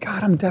thinking, my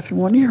God, I'm deaf in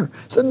one ear. I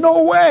said,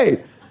 no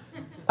way.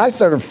 I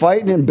started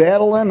fighting and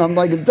battling. I'm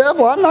like, the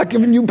devil, I'm not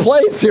giving you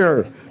place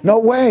here. No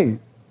way.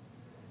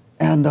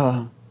 And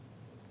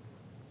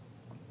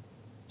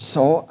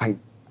so I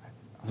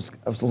was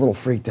a little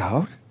freaked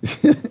out.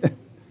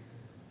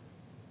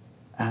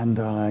 And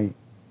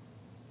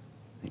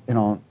you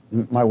know,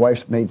 my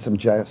wife made some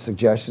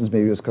suggestions.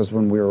 Maybe it was because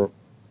when we were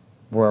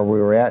where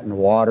we were at in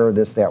water,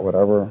 this, that,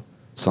 whatever,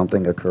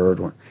 something occurred.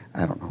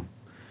 I don't know.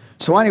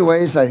 So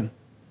anyways,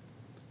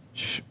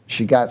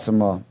 she got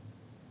some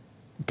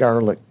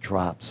garlic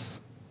drops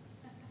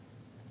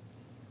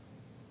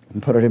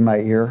and put it in my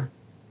ear.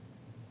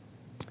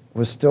 It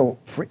was still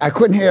free. I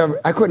couldn't have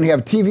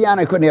TV on.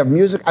 I couldn't have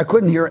music. I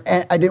couldn't hear.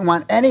 I didn't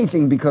want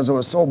anything because it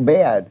was so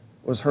bad.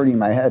 It was hurting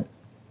my head.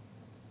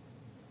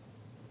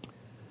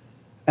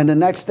 And the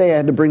next day I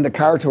had to bring the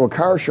car to a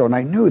car show, and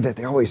I knew that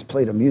they always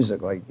played a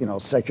music, like, you know,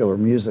 secular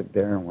music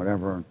there and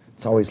whatever.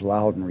 It's always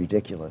loud and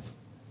ridiculous.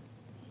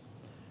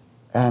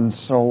 And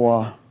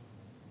so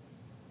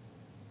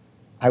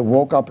I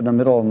woke up in the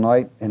middle of the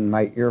night and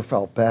my ear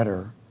felt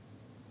better.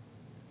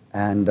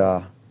 And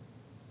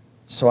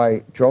so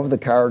I drove the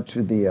car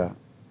to the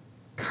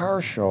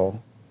car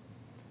show,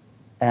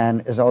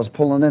 and as I was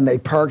pulling in, they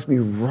parked me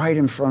right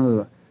in front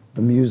of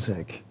the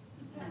music.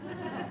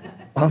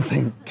 I'm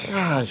thinking,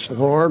 gosh,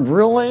 Lord,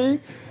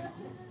 really?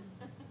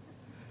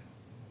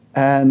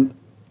 And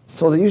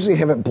so they usually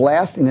have it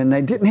blasting, and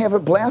they didn't have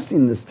it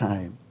blasting this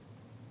time.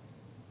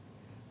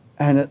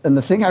 And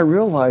the thing I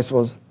realized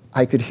was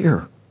I could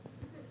hear.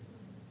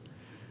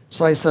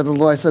 So I said to the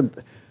Lord, I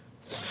said,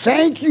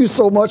 thank you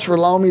so much for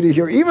allowing me to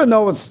hear, even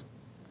though it's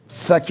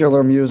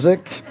secular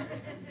music,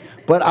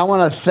 but I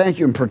want to thank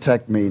you and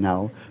protect me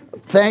now.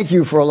 Thank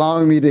you for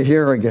allowing me to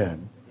hear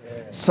again.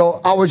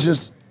 So I was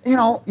just, you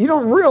know, you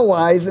don't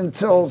realize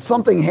until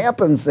something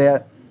happens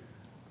that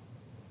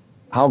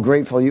how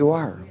grateful you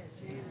are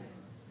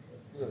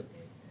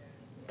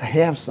to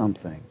have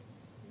something,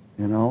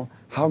 you know,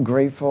 how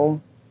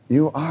grateful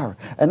you are.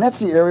 And that's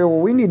the area where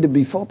we need to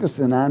be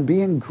focusing on,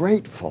 being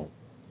grateful.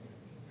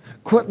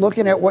 Quit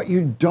looking at what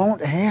you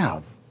don't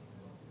have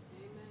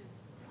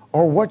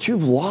or what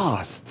you've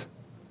lost.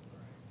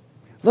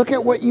 Look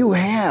at what you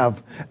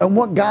have and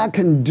what God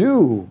can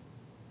do.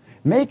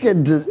 Make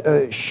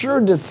a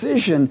sure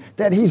decision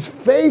that he's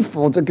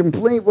faithful to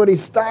complete what he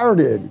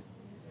started.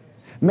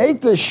 Make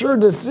the sure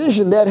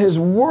decision that his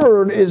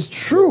word is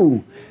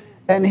true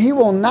and he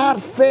will not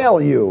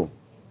fail you.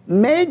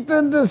 Make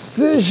the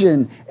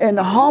decision and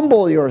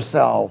humble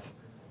yourself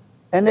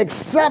and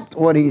accept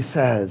what he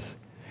says.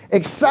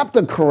 Accept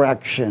the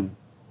correction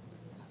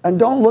and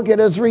don't look at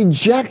it as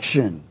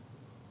rejection.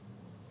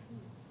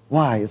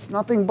 Why? It's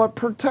nothing but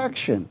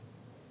protection.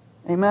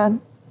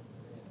 Amen?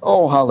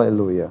 Oh,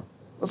 hallelujah.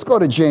 Let's go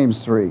to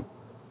James 3.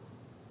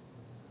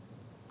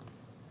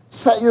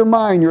 Set your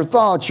mind, your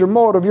thoughts, your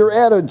motive, your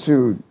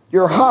attitude,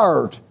 your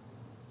heart,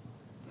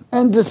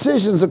 and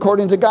decisions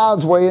according to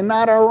God's way and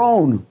not our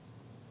own.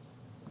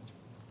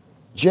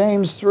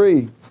 James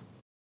 3.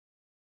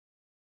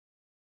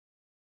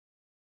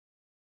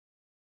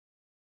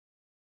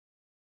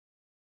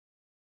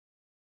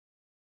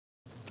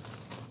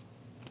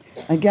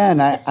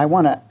 Again, I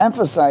want to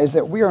emphasize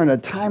that we are in a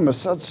time of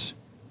such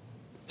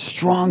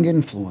strong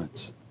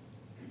influence,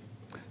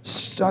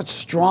 such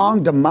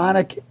strong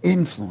demonic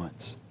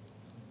influence.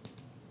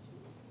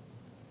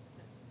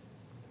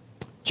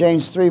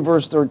 James 3,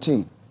 verse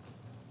 13.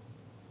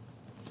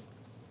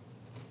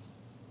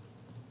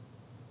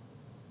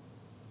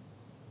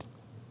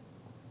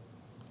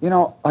 You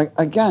know,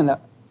 again,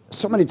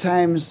 so many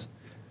times,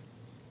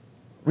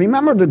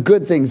 remember the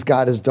good things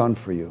God has done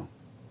for you,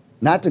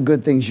 not the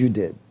good things you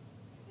did.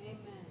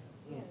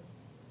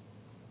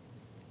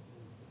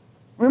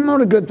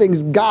 Remember the good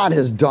things God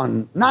has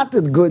done, not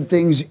the good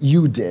things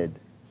you did.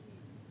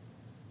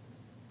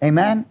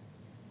 Amen?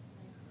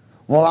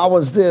 Well, I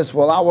was this.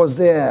 Well, I was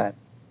that.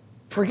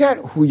 Forget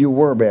who you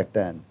were back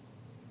then.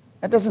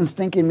 That doesn't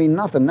stinking mean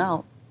nothing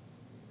now.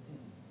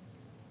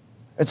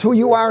 It's who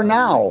you are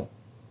now.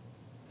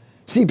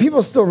 See,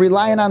 people still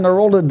relying on their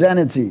old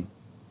identity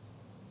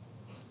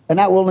and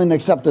not willing to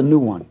accept a new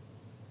one.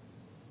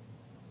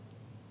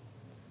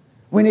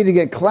 We need to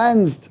get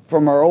cleansed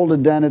from our old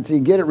identity,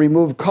 get it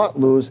removed, cut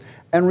loose,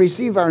 and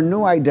receive our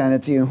new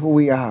identity and who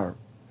we are.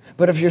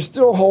 But if you're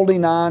still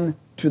holding on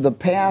to the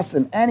past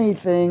and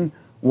anything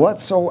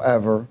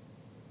whatsoever,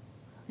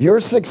 your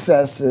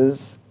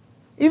successes,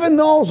 even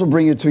those will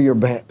bring you to your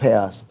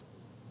past.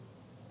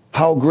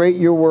 How great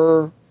you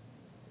were,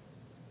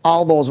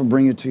 all those will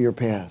bring you to your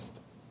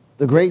past.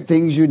 The great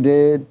things you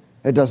did,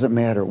 it doesn't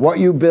matter. What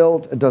you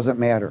built, it doesn't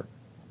matter.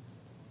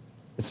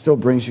 It still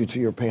brings you to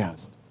your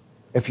past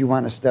if you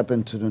want to step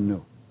into the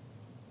new.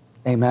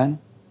 Amen?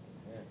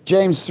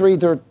 James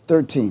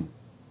 3:13.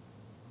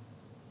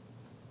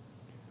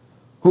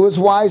 Who is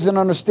wise and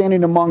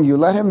understanding among you?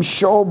 Let him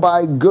show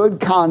by good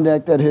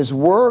conduct that his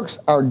works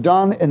are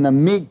done in the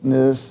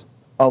meekness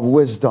of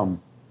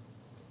wisdom.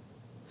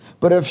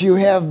 But if you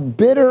have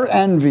bitter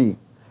envy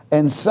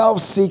and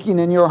self-seeking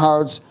in your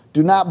hearts,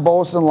 do not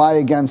boast and lie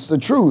against the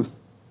truth.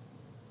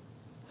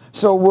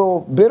 So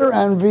will bitter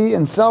envy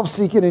and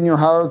self-seeking in your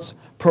hearts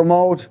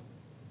promote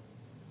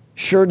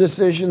sure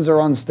decisions or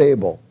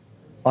unstable?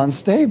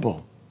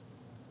 Unstable.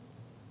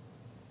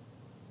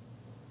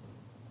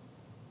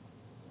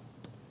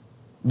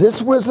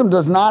 This wisdom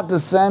does not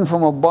descend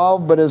from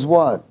above, but is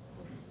what?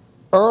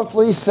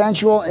 Earthly,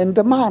 sensual, and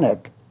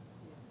demonic.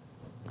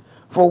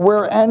 For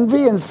where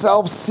envy and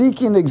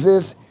self-seeking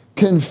exists,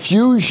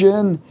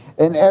 confusion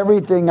and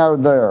everything are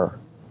there.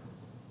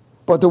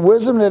 But the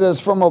wisdom that is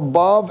from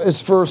above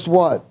is first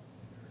what?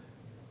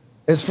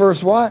 Is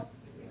first what?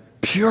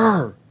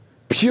 Pure.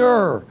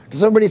 Pure.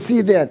 Does everybody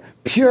see that?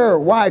 Pure.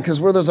 Why? Because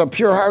where there's a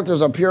pure heart,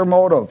 there's a pure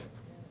motive.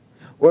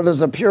 Where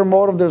there's a pure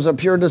motive, there's a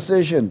pure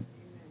decision.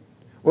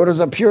 Where there's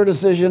a pure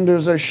decision,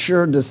 there's a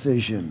sure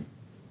decision.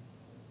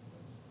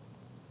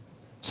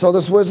 So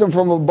this wisdom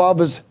from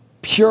above is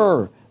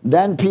pure,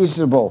 then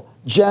peaceable,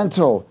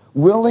 gentle,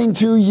 willing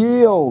to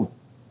yield.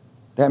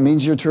 That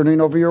means you're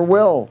turning over your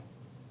will.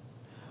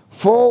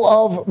 Full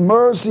of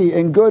mercy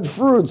and good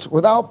fruits,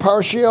 without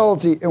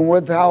partiality and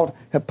without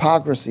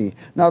hypocrisy.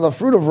 Now the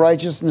fruit of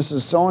righteousness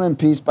is sown in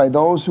peace by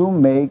those who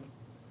make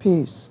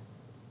peace.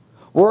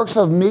 Works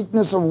of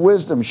meekness, of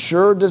wisdom,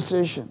 sure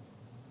decision.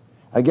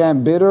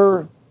 Again,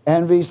 bitter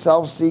envy,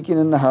 self-seeking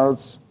in the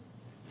hearts,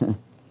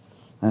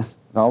 it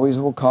always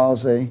will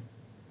cause a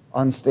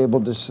unstable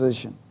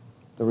decision.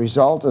 The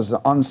result is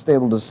an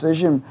unstable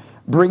decision,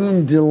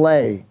 bringing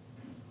delay.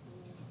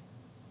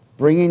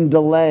 Bringing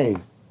delay.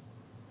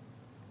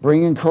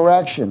 Bringing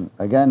correction.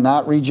 Again,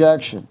 not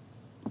rejection.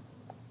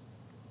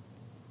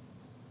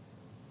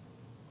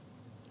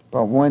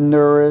 But when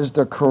there is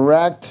the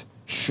correct,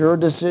 sure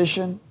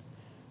decision,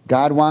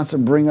 God wants to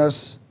bring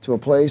us to a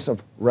place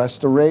of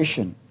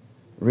restoration,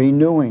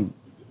 renewing.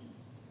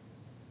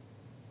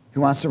 He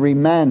wants to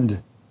remend. He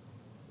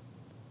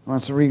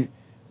wants to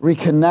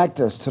reconnect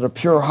us to the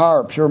pure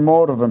heart, pure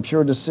motive, and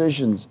pure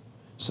decisions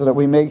so that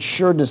we make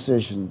sure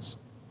decisions.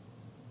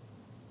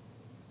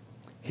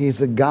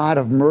 He's a God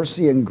of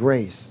mercy and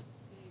grace.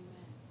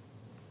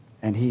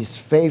 And He's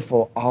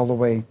faithful all the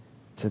way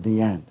to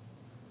the end.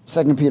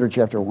 2 Peter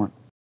chapter 1.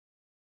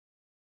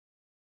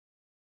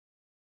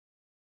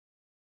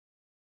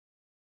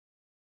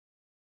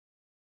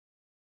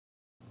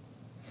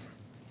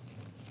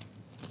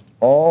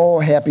 Oh,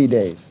 happy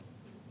days.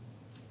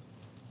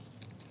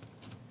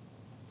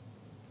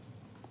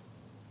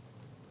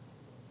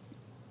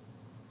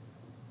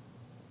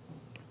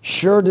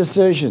 Sure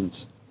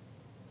decisions.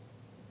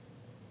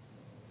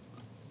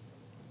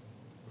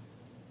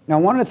 Now,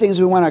 one of the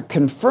things we want to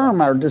confirm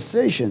our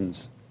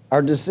decisions,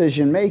 our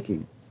decision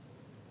making.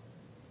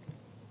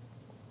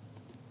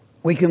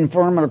 We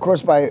confirm it, of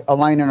course, by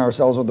aligning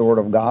ourselves with the Word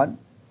of God.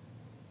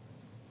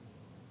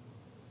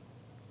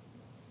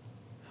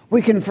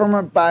 We confirm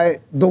it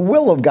by the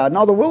will of God.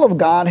 Now, the will of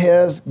God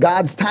has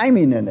God's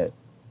timing in it.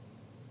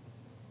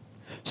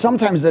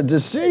 Sometimes a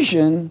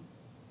decision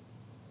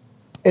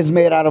is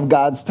made out of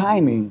God's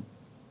timing.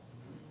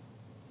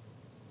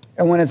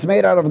 And when it's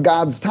made out of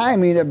God's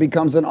timing, it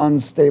becomes an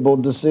unstable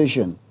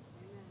decision.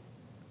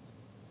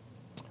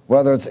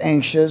 Whether it's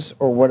anxious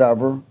or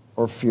whatever,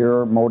 or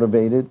fear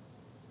motivated.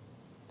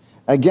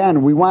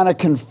 Again, we want to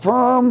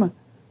confirm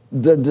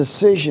the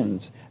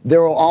decisions.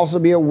 There will also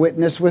be a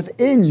witness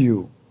within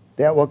you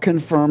that will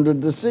confirm the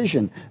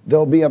decision.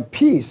 There'll be a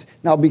peace.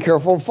 Now be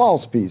careful of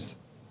false peace.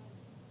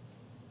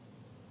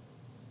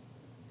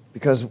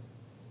 Because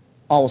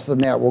all of a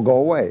sudden that will go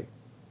away.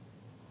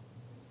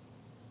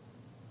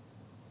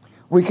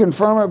 We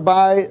confirm it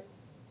by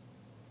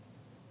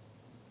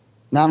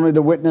not only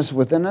the witness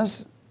within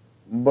us,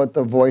 but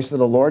the voice of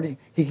the Lord.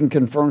 He can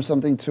confirm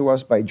something to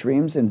us by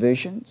dreams and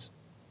visions.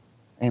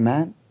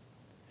 Amen.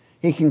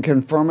 He can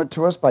confirm it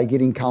to us by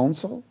getting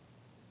counsel.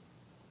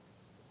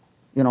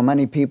 You know,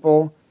 many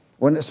people,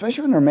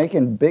 especially when they're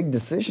making big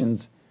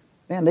decisions,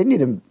 man, they need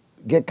to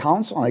get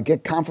counsel, like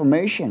get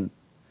confirmation.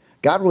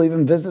 God will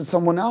even visit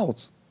someone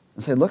else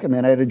and say, look,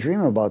 man, I had a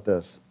dream about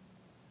this.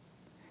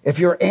 If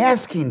you're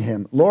asking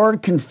him,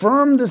 Lord,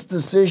 confirm this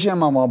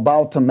decision I'm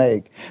about to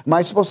make. Am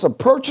I supposed to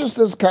purchase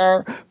this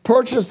car,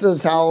 purchase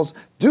this house,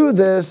 do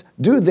this,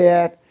 do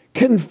that?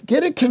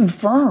 Get it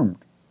confirmed.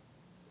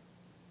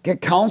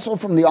 Get counsel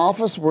from the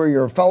office where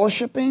you're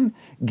fellowshipping.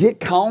 Get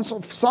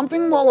counsel.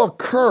 Something will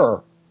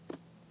occur.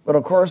 But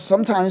of course,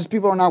 sometimes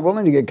people are not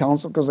willing to get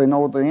counsel because they know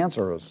what the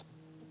answer is.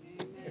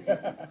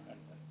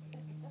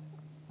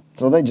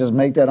 So they just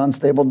make that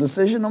unstable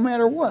decision no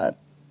matter what.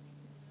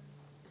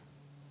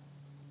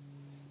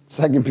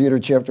 2 Peter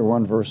chapter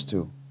 1, verse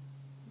 2.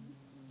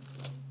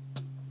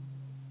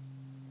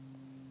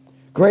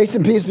 Grace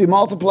and peace be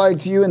multiplied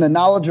to you in the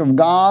knowledge of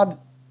God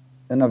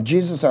and of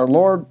Jesus our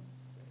Lord,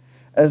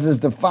 as his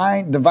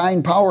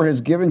divine power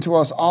has given to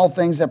us all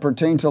things that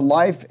pertain to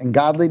life and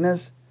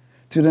godliness,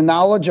 to the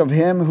knowledge of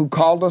him who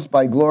called us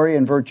by glory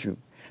and virtue,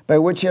 by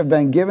which have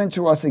been given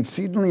to us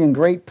exceedingly and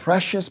great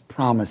precious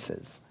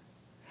promises,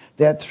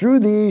 that through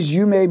these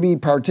you may be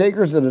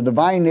partakers of the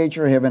divine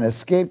nature, having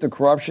escaped the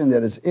corruption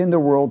that is in the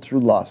world through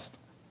lust.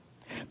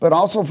 But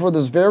also for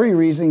this very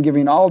reason,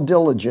 giving all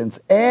diligence,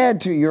 add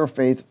to your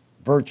faith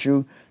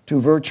virtue, to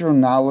virtue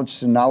knowledge,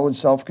 to knowledge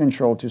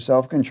self-control, to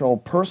self-control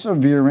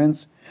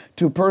perseverance,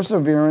 to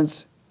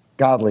perseverance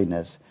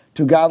godliness,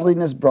 to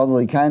godliness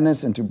brotherly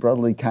kindness, and to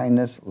brotherly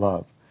kindness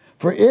love.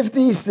 For if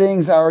these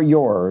things are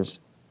yours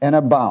and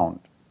abound,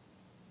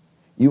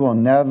 you will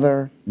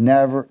neither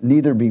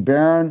be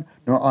barren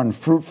nor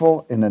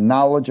unfruitful in the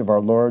knowledge of our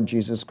Lord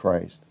Jesus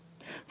Christ.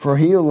 For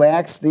he who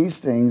lacks these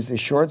things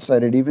is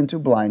short-sighted even to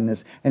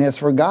blindness, and has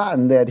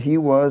forgotten that he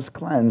was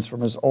cleansed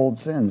from his old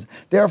sins.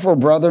 Therefore,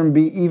 brethren,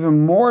 be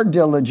even more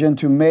diligent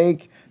to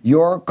make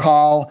your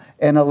call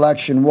and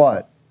election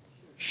what?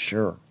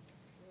 Sure.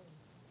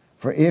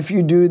 For if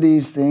you do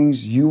these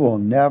things, you will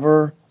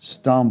never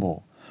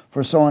stumble.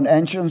 For so an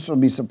entrance will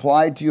be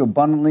supplied to you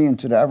abundantly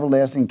into the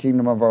everlasting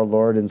kingdom of our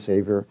Lord and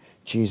Savior,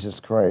 Jesus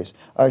Christ.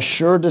 A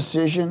sure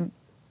decision.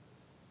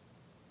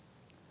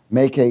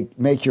 Make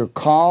your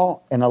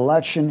call and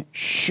election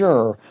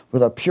sure,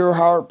 with a pure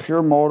heart,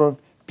 pure motive,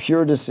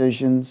 pure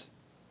decisions,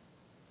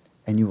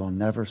 and you will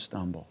never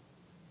stumble.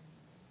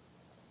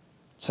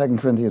 2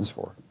 Corinthians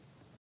 4.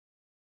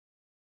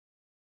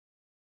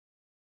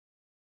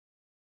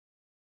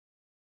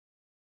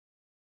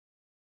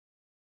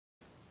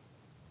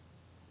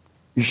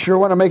 You sure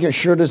want to make a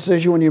sure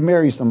decision when you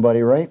marry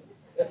somebody, right?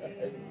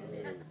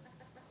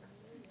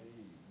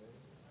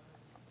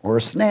 Or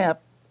a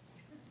snap.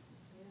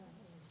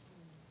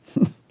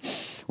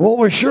 Well,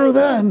 we're sure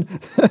then.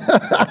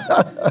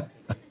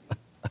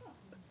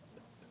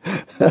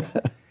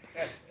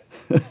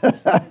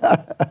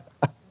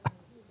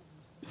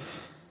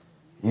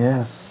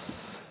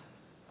 Yes.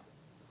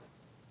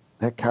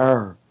 That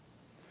car,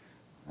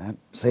 that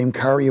same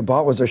car you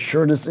bought was a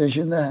sure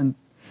decision then.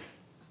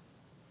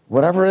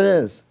 Whatever it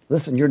is,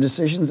 listen, your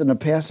decisions in the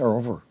past are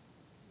over.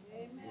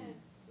 Amen.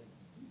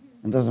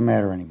 It doesn't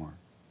matter anymore.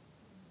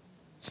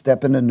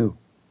 Step into new.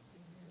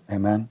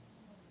 Amen.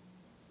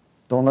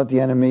 Don't let the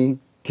enemy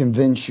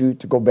convince you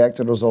to go back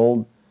to those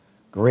old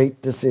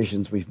great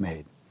decisions we've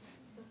made.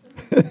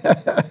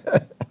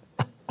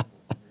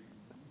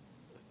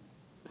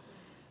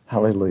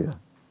 Hallelujah.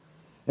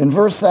 In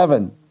verse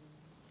 7,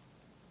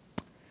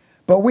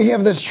 but we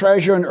have this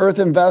treasure in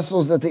earthen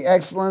vessels, that the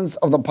excellence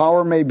of the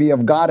power may be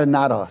of God and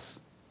not us.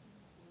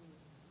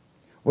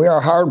 We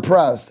are hard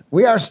pressed.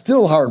 We are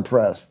still hard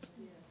pressed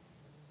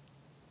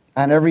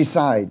on every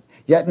side,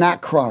 yet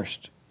not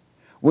crushed.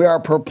 We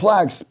are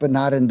perplexed, but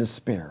not in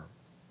despair.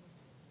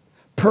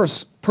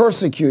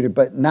 Persecuted,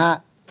 but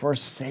not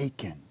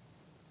forsaken.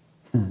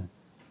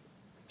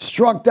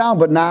 Struck down,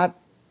 but not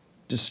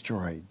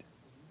destroyed.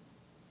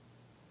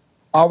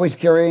 Always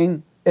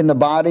carrying in the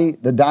body,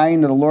 the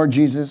dying of the Lord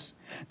Jesus,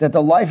 that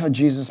the life of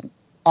Jesus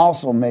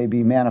also may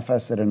be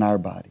manifested in our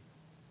body.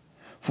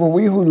 For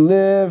we who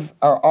live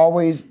are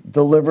always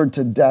delivered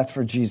to death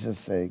for Jesus'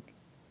 sake,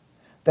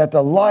 that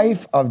the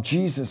life of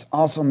Jesus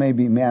also may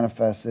be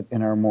manifested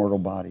in our mortal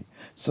body.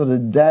 So the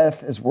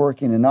death is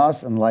working in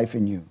us and life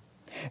in you.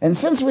 And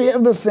since we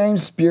have the same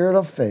spirit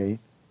of faith,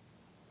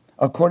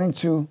 according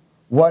to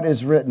what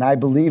is written, I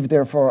believed,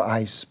 therefore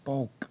I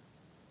spoke.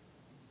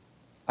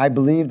 I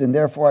believed, and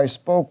therefore I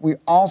spoke. We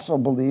also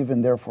believe,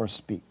 and therefore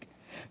speak,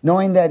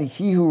 knowing that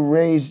he who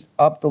raised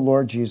up the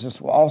Lord Jesus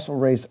will also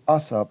raise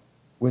us up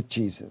with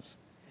Jesus,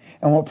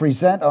 and will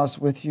present us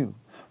with you.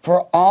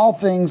 For all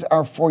things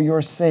are for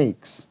your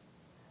sakes,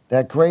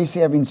 that grace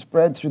having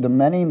spread through the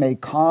many may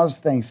cause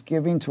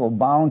thanksgiving to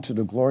abound to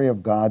the glory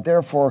of God.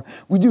 Therefore,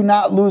 we do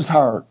not lose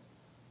heart.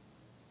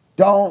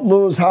 Don't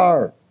lose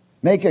heart.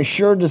 Make a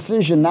sure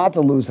decision not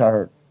to lose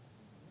heart.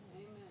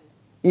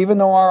 Even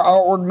though our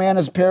outward man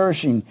is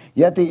perishing,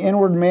 yet the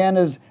inward man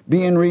is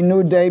being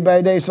renewed day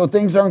by day, so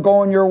things aren't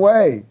going your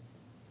way.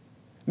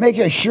 Make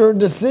a sure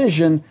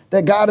decision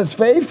that God is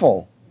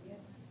faithful.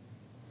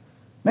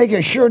 Make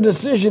a sure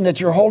decision that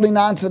you're holding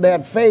on to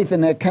that faith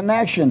and that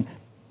connection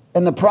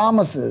and the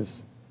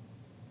promises.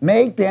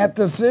 Make that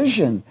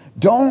decision.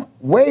 Don't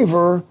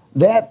waver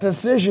that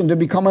decision to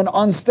become an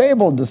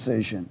unstable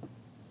decision.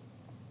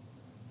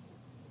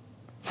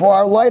 For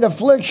our light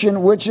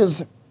affliction, which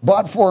is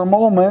but for a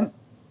moment,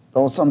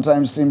 though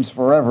sometimes seems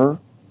forever,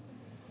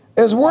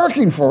 is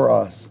working for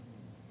us.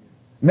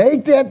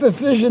 Make that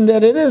decision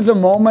that it is a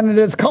moment and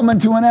it's coming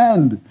to an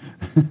end.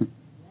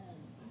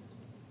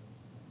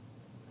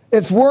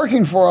 It's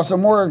working for us, a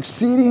more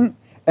exceeding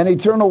and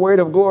eternal weight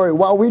of glory,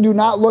 while we do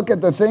not look at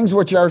the things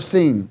which are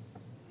seen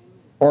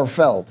or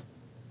felt,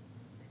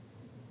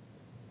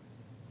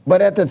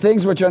 but at the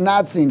things which are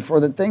not seen. For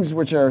the things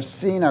which are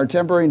seen are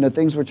temporary, and the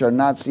things which are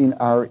not seen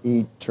are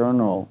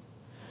eternal.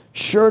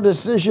 Sure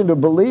decision to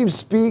believe,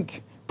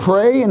 speak,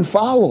 pray, and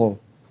follow.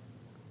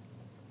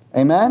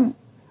 Amen?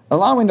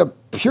 Allowing the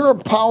pure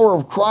power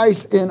of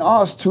Christ in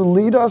us to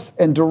lead us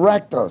and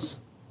direct us.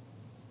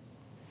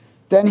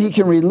 Then he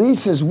can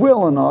release his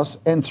will in us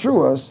and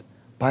through us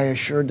by a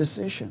sure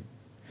decision.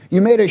 You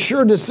made a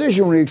sure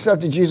decision when you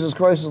accepted Jesus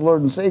Christ as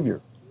Lord and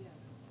Savior.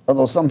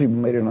 Although some people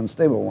made an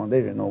unstable one. They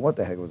didn't know what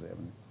the heck was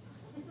happening.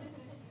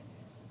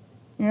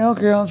 Yeah,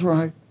 okay, I'll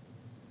try.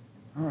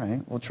 All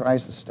right, well, try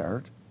is the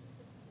start.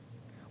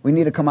 We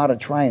need to come out of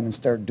trying and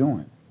start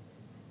doing.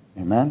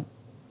 Amen?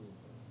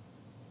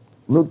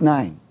 Luke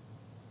 9.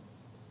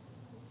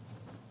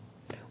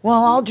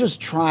 Well, I'll just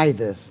try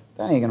this.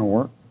 That ain't going to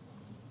work.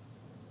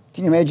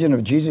 Can you imagine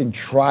if Jesus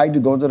tried to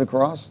go to the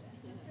cross?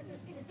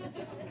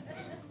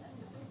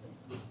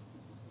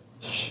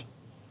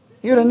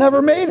 He would have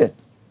never made it.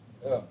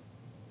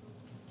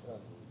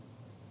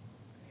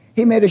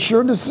 He made a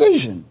sure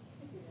decision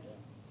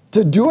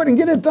to do it and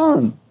get it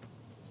done.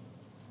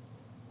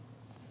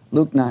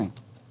 Luke 9.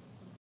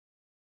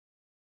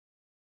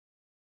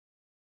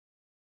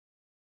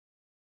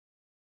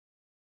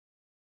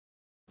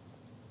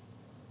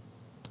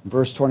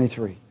 Verse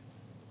 23.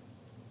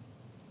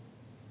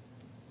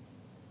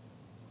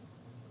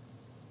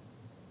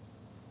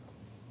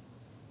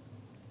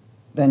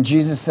 Then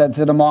Jesus said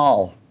to them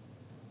all,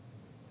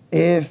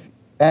 if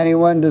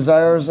anyone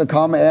desires to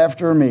come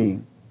after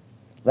me,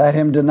 let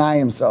him deny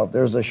himself.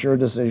 There's a sure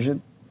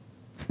decision.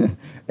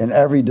 In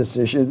every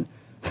decision,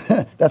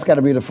 that's got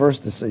to be the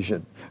first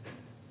decision.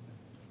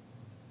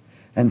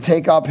 And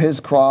take up his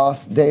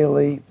cross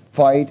daily,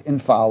 fight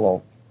and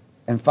follow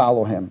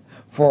him.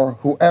 For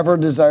whoever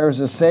desires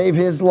to save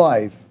his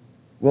life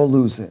will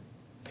lose it.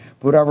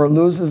 But whoever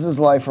loses his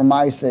life for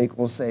my sake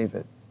will save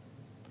it.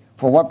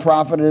 For what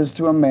profit it is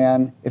to a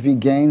man if he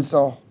gains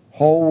the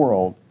whole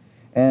world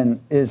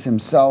and is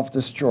himself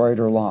destroyed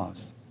or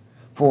lost?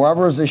 For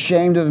whoever is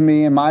ashamed of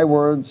me and my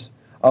words,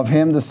 of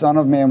him the Son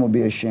of Man will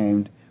be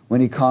ashamed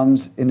when he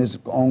comes in his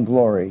own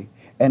glory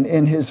and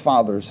in his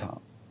Father's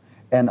house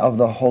and of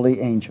the holy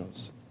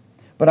angels.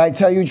 But I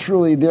tell you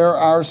truly, there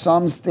are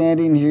some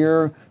standing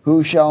here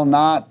who shall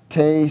not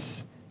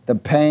taste the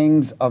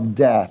pangs of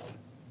death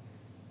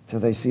till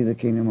they see the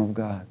kingdom of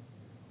God.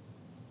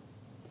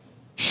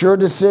 Sure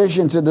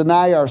decision to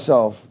deny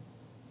ourselves.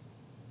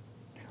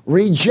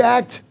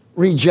 Reject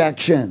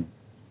rejection.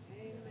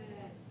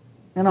 Amen.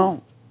 You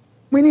know,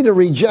 we need to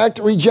reject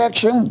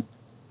rejection.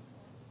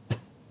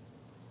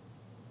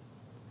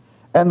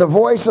 And the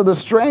voice of the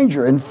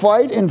stranger, and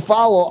fight and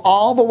follow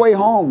all the way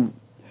home.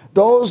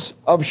 Those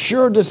of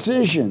sure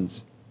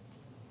decisions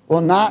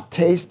will not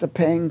taste the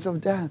pangs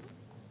of death.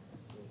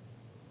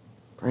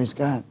 Praise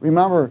God.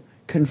 Remember,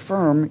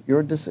 confirm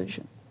your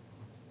decision.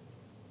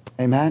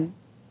 Amen.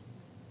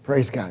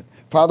 Praise God.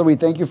 Father, we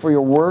thank you for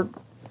your word.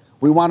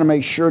 We want to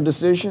make sure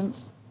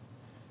decisions,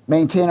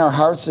 maintain our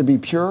hearts to be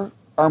pure,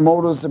 our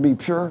motives to be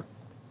pure,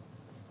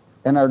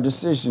 and our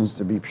decisions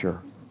to be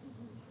pure.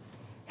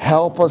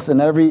 Help us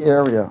in every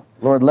area.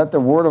 Lord, let the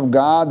word of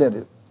God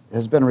that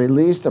has been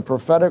released, a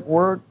prophetic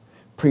word,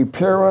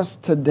 prepare us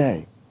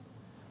today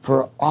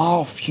for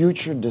all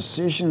future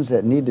decisions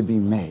that need to be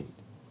made.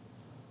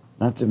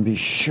 Let them be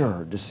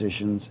sure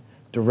decisions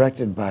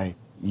directed by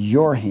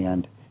your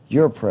hand,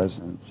 your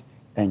presence,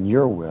 and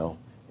your will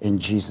in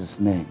Jesus'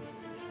 name.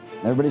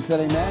 Everybody said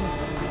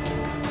amen?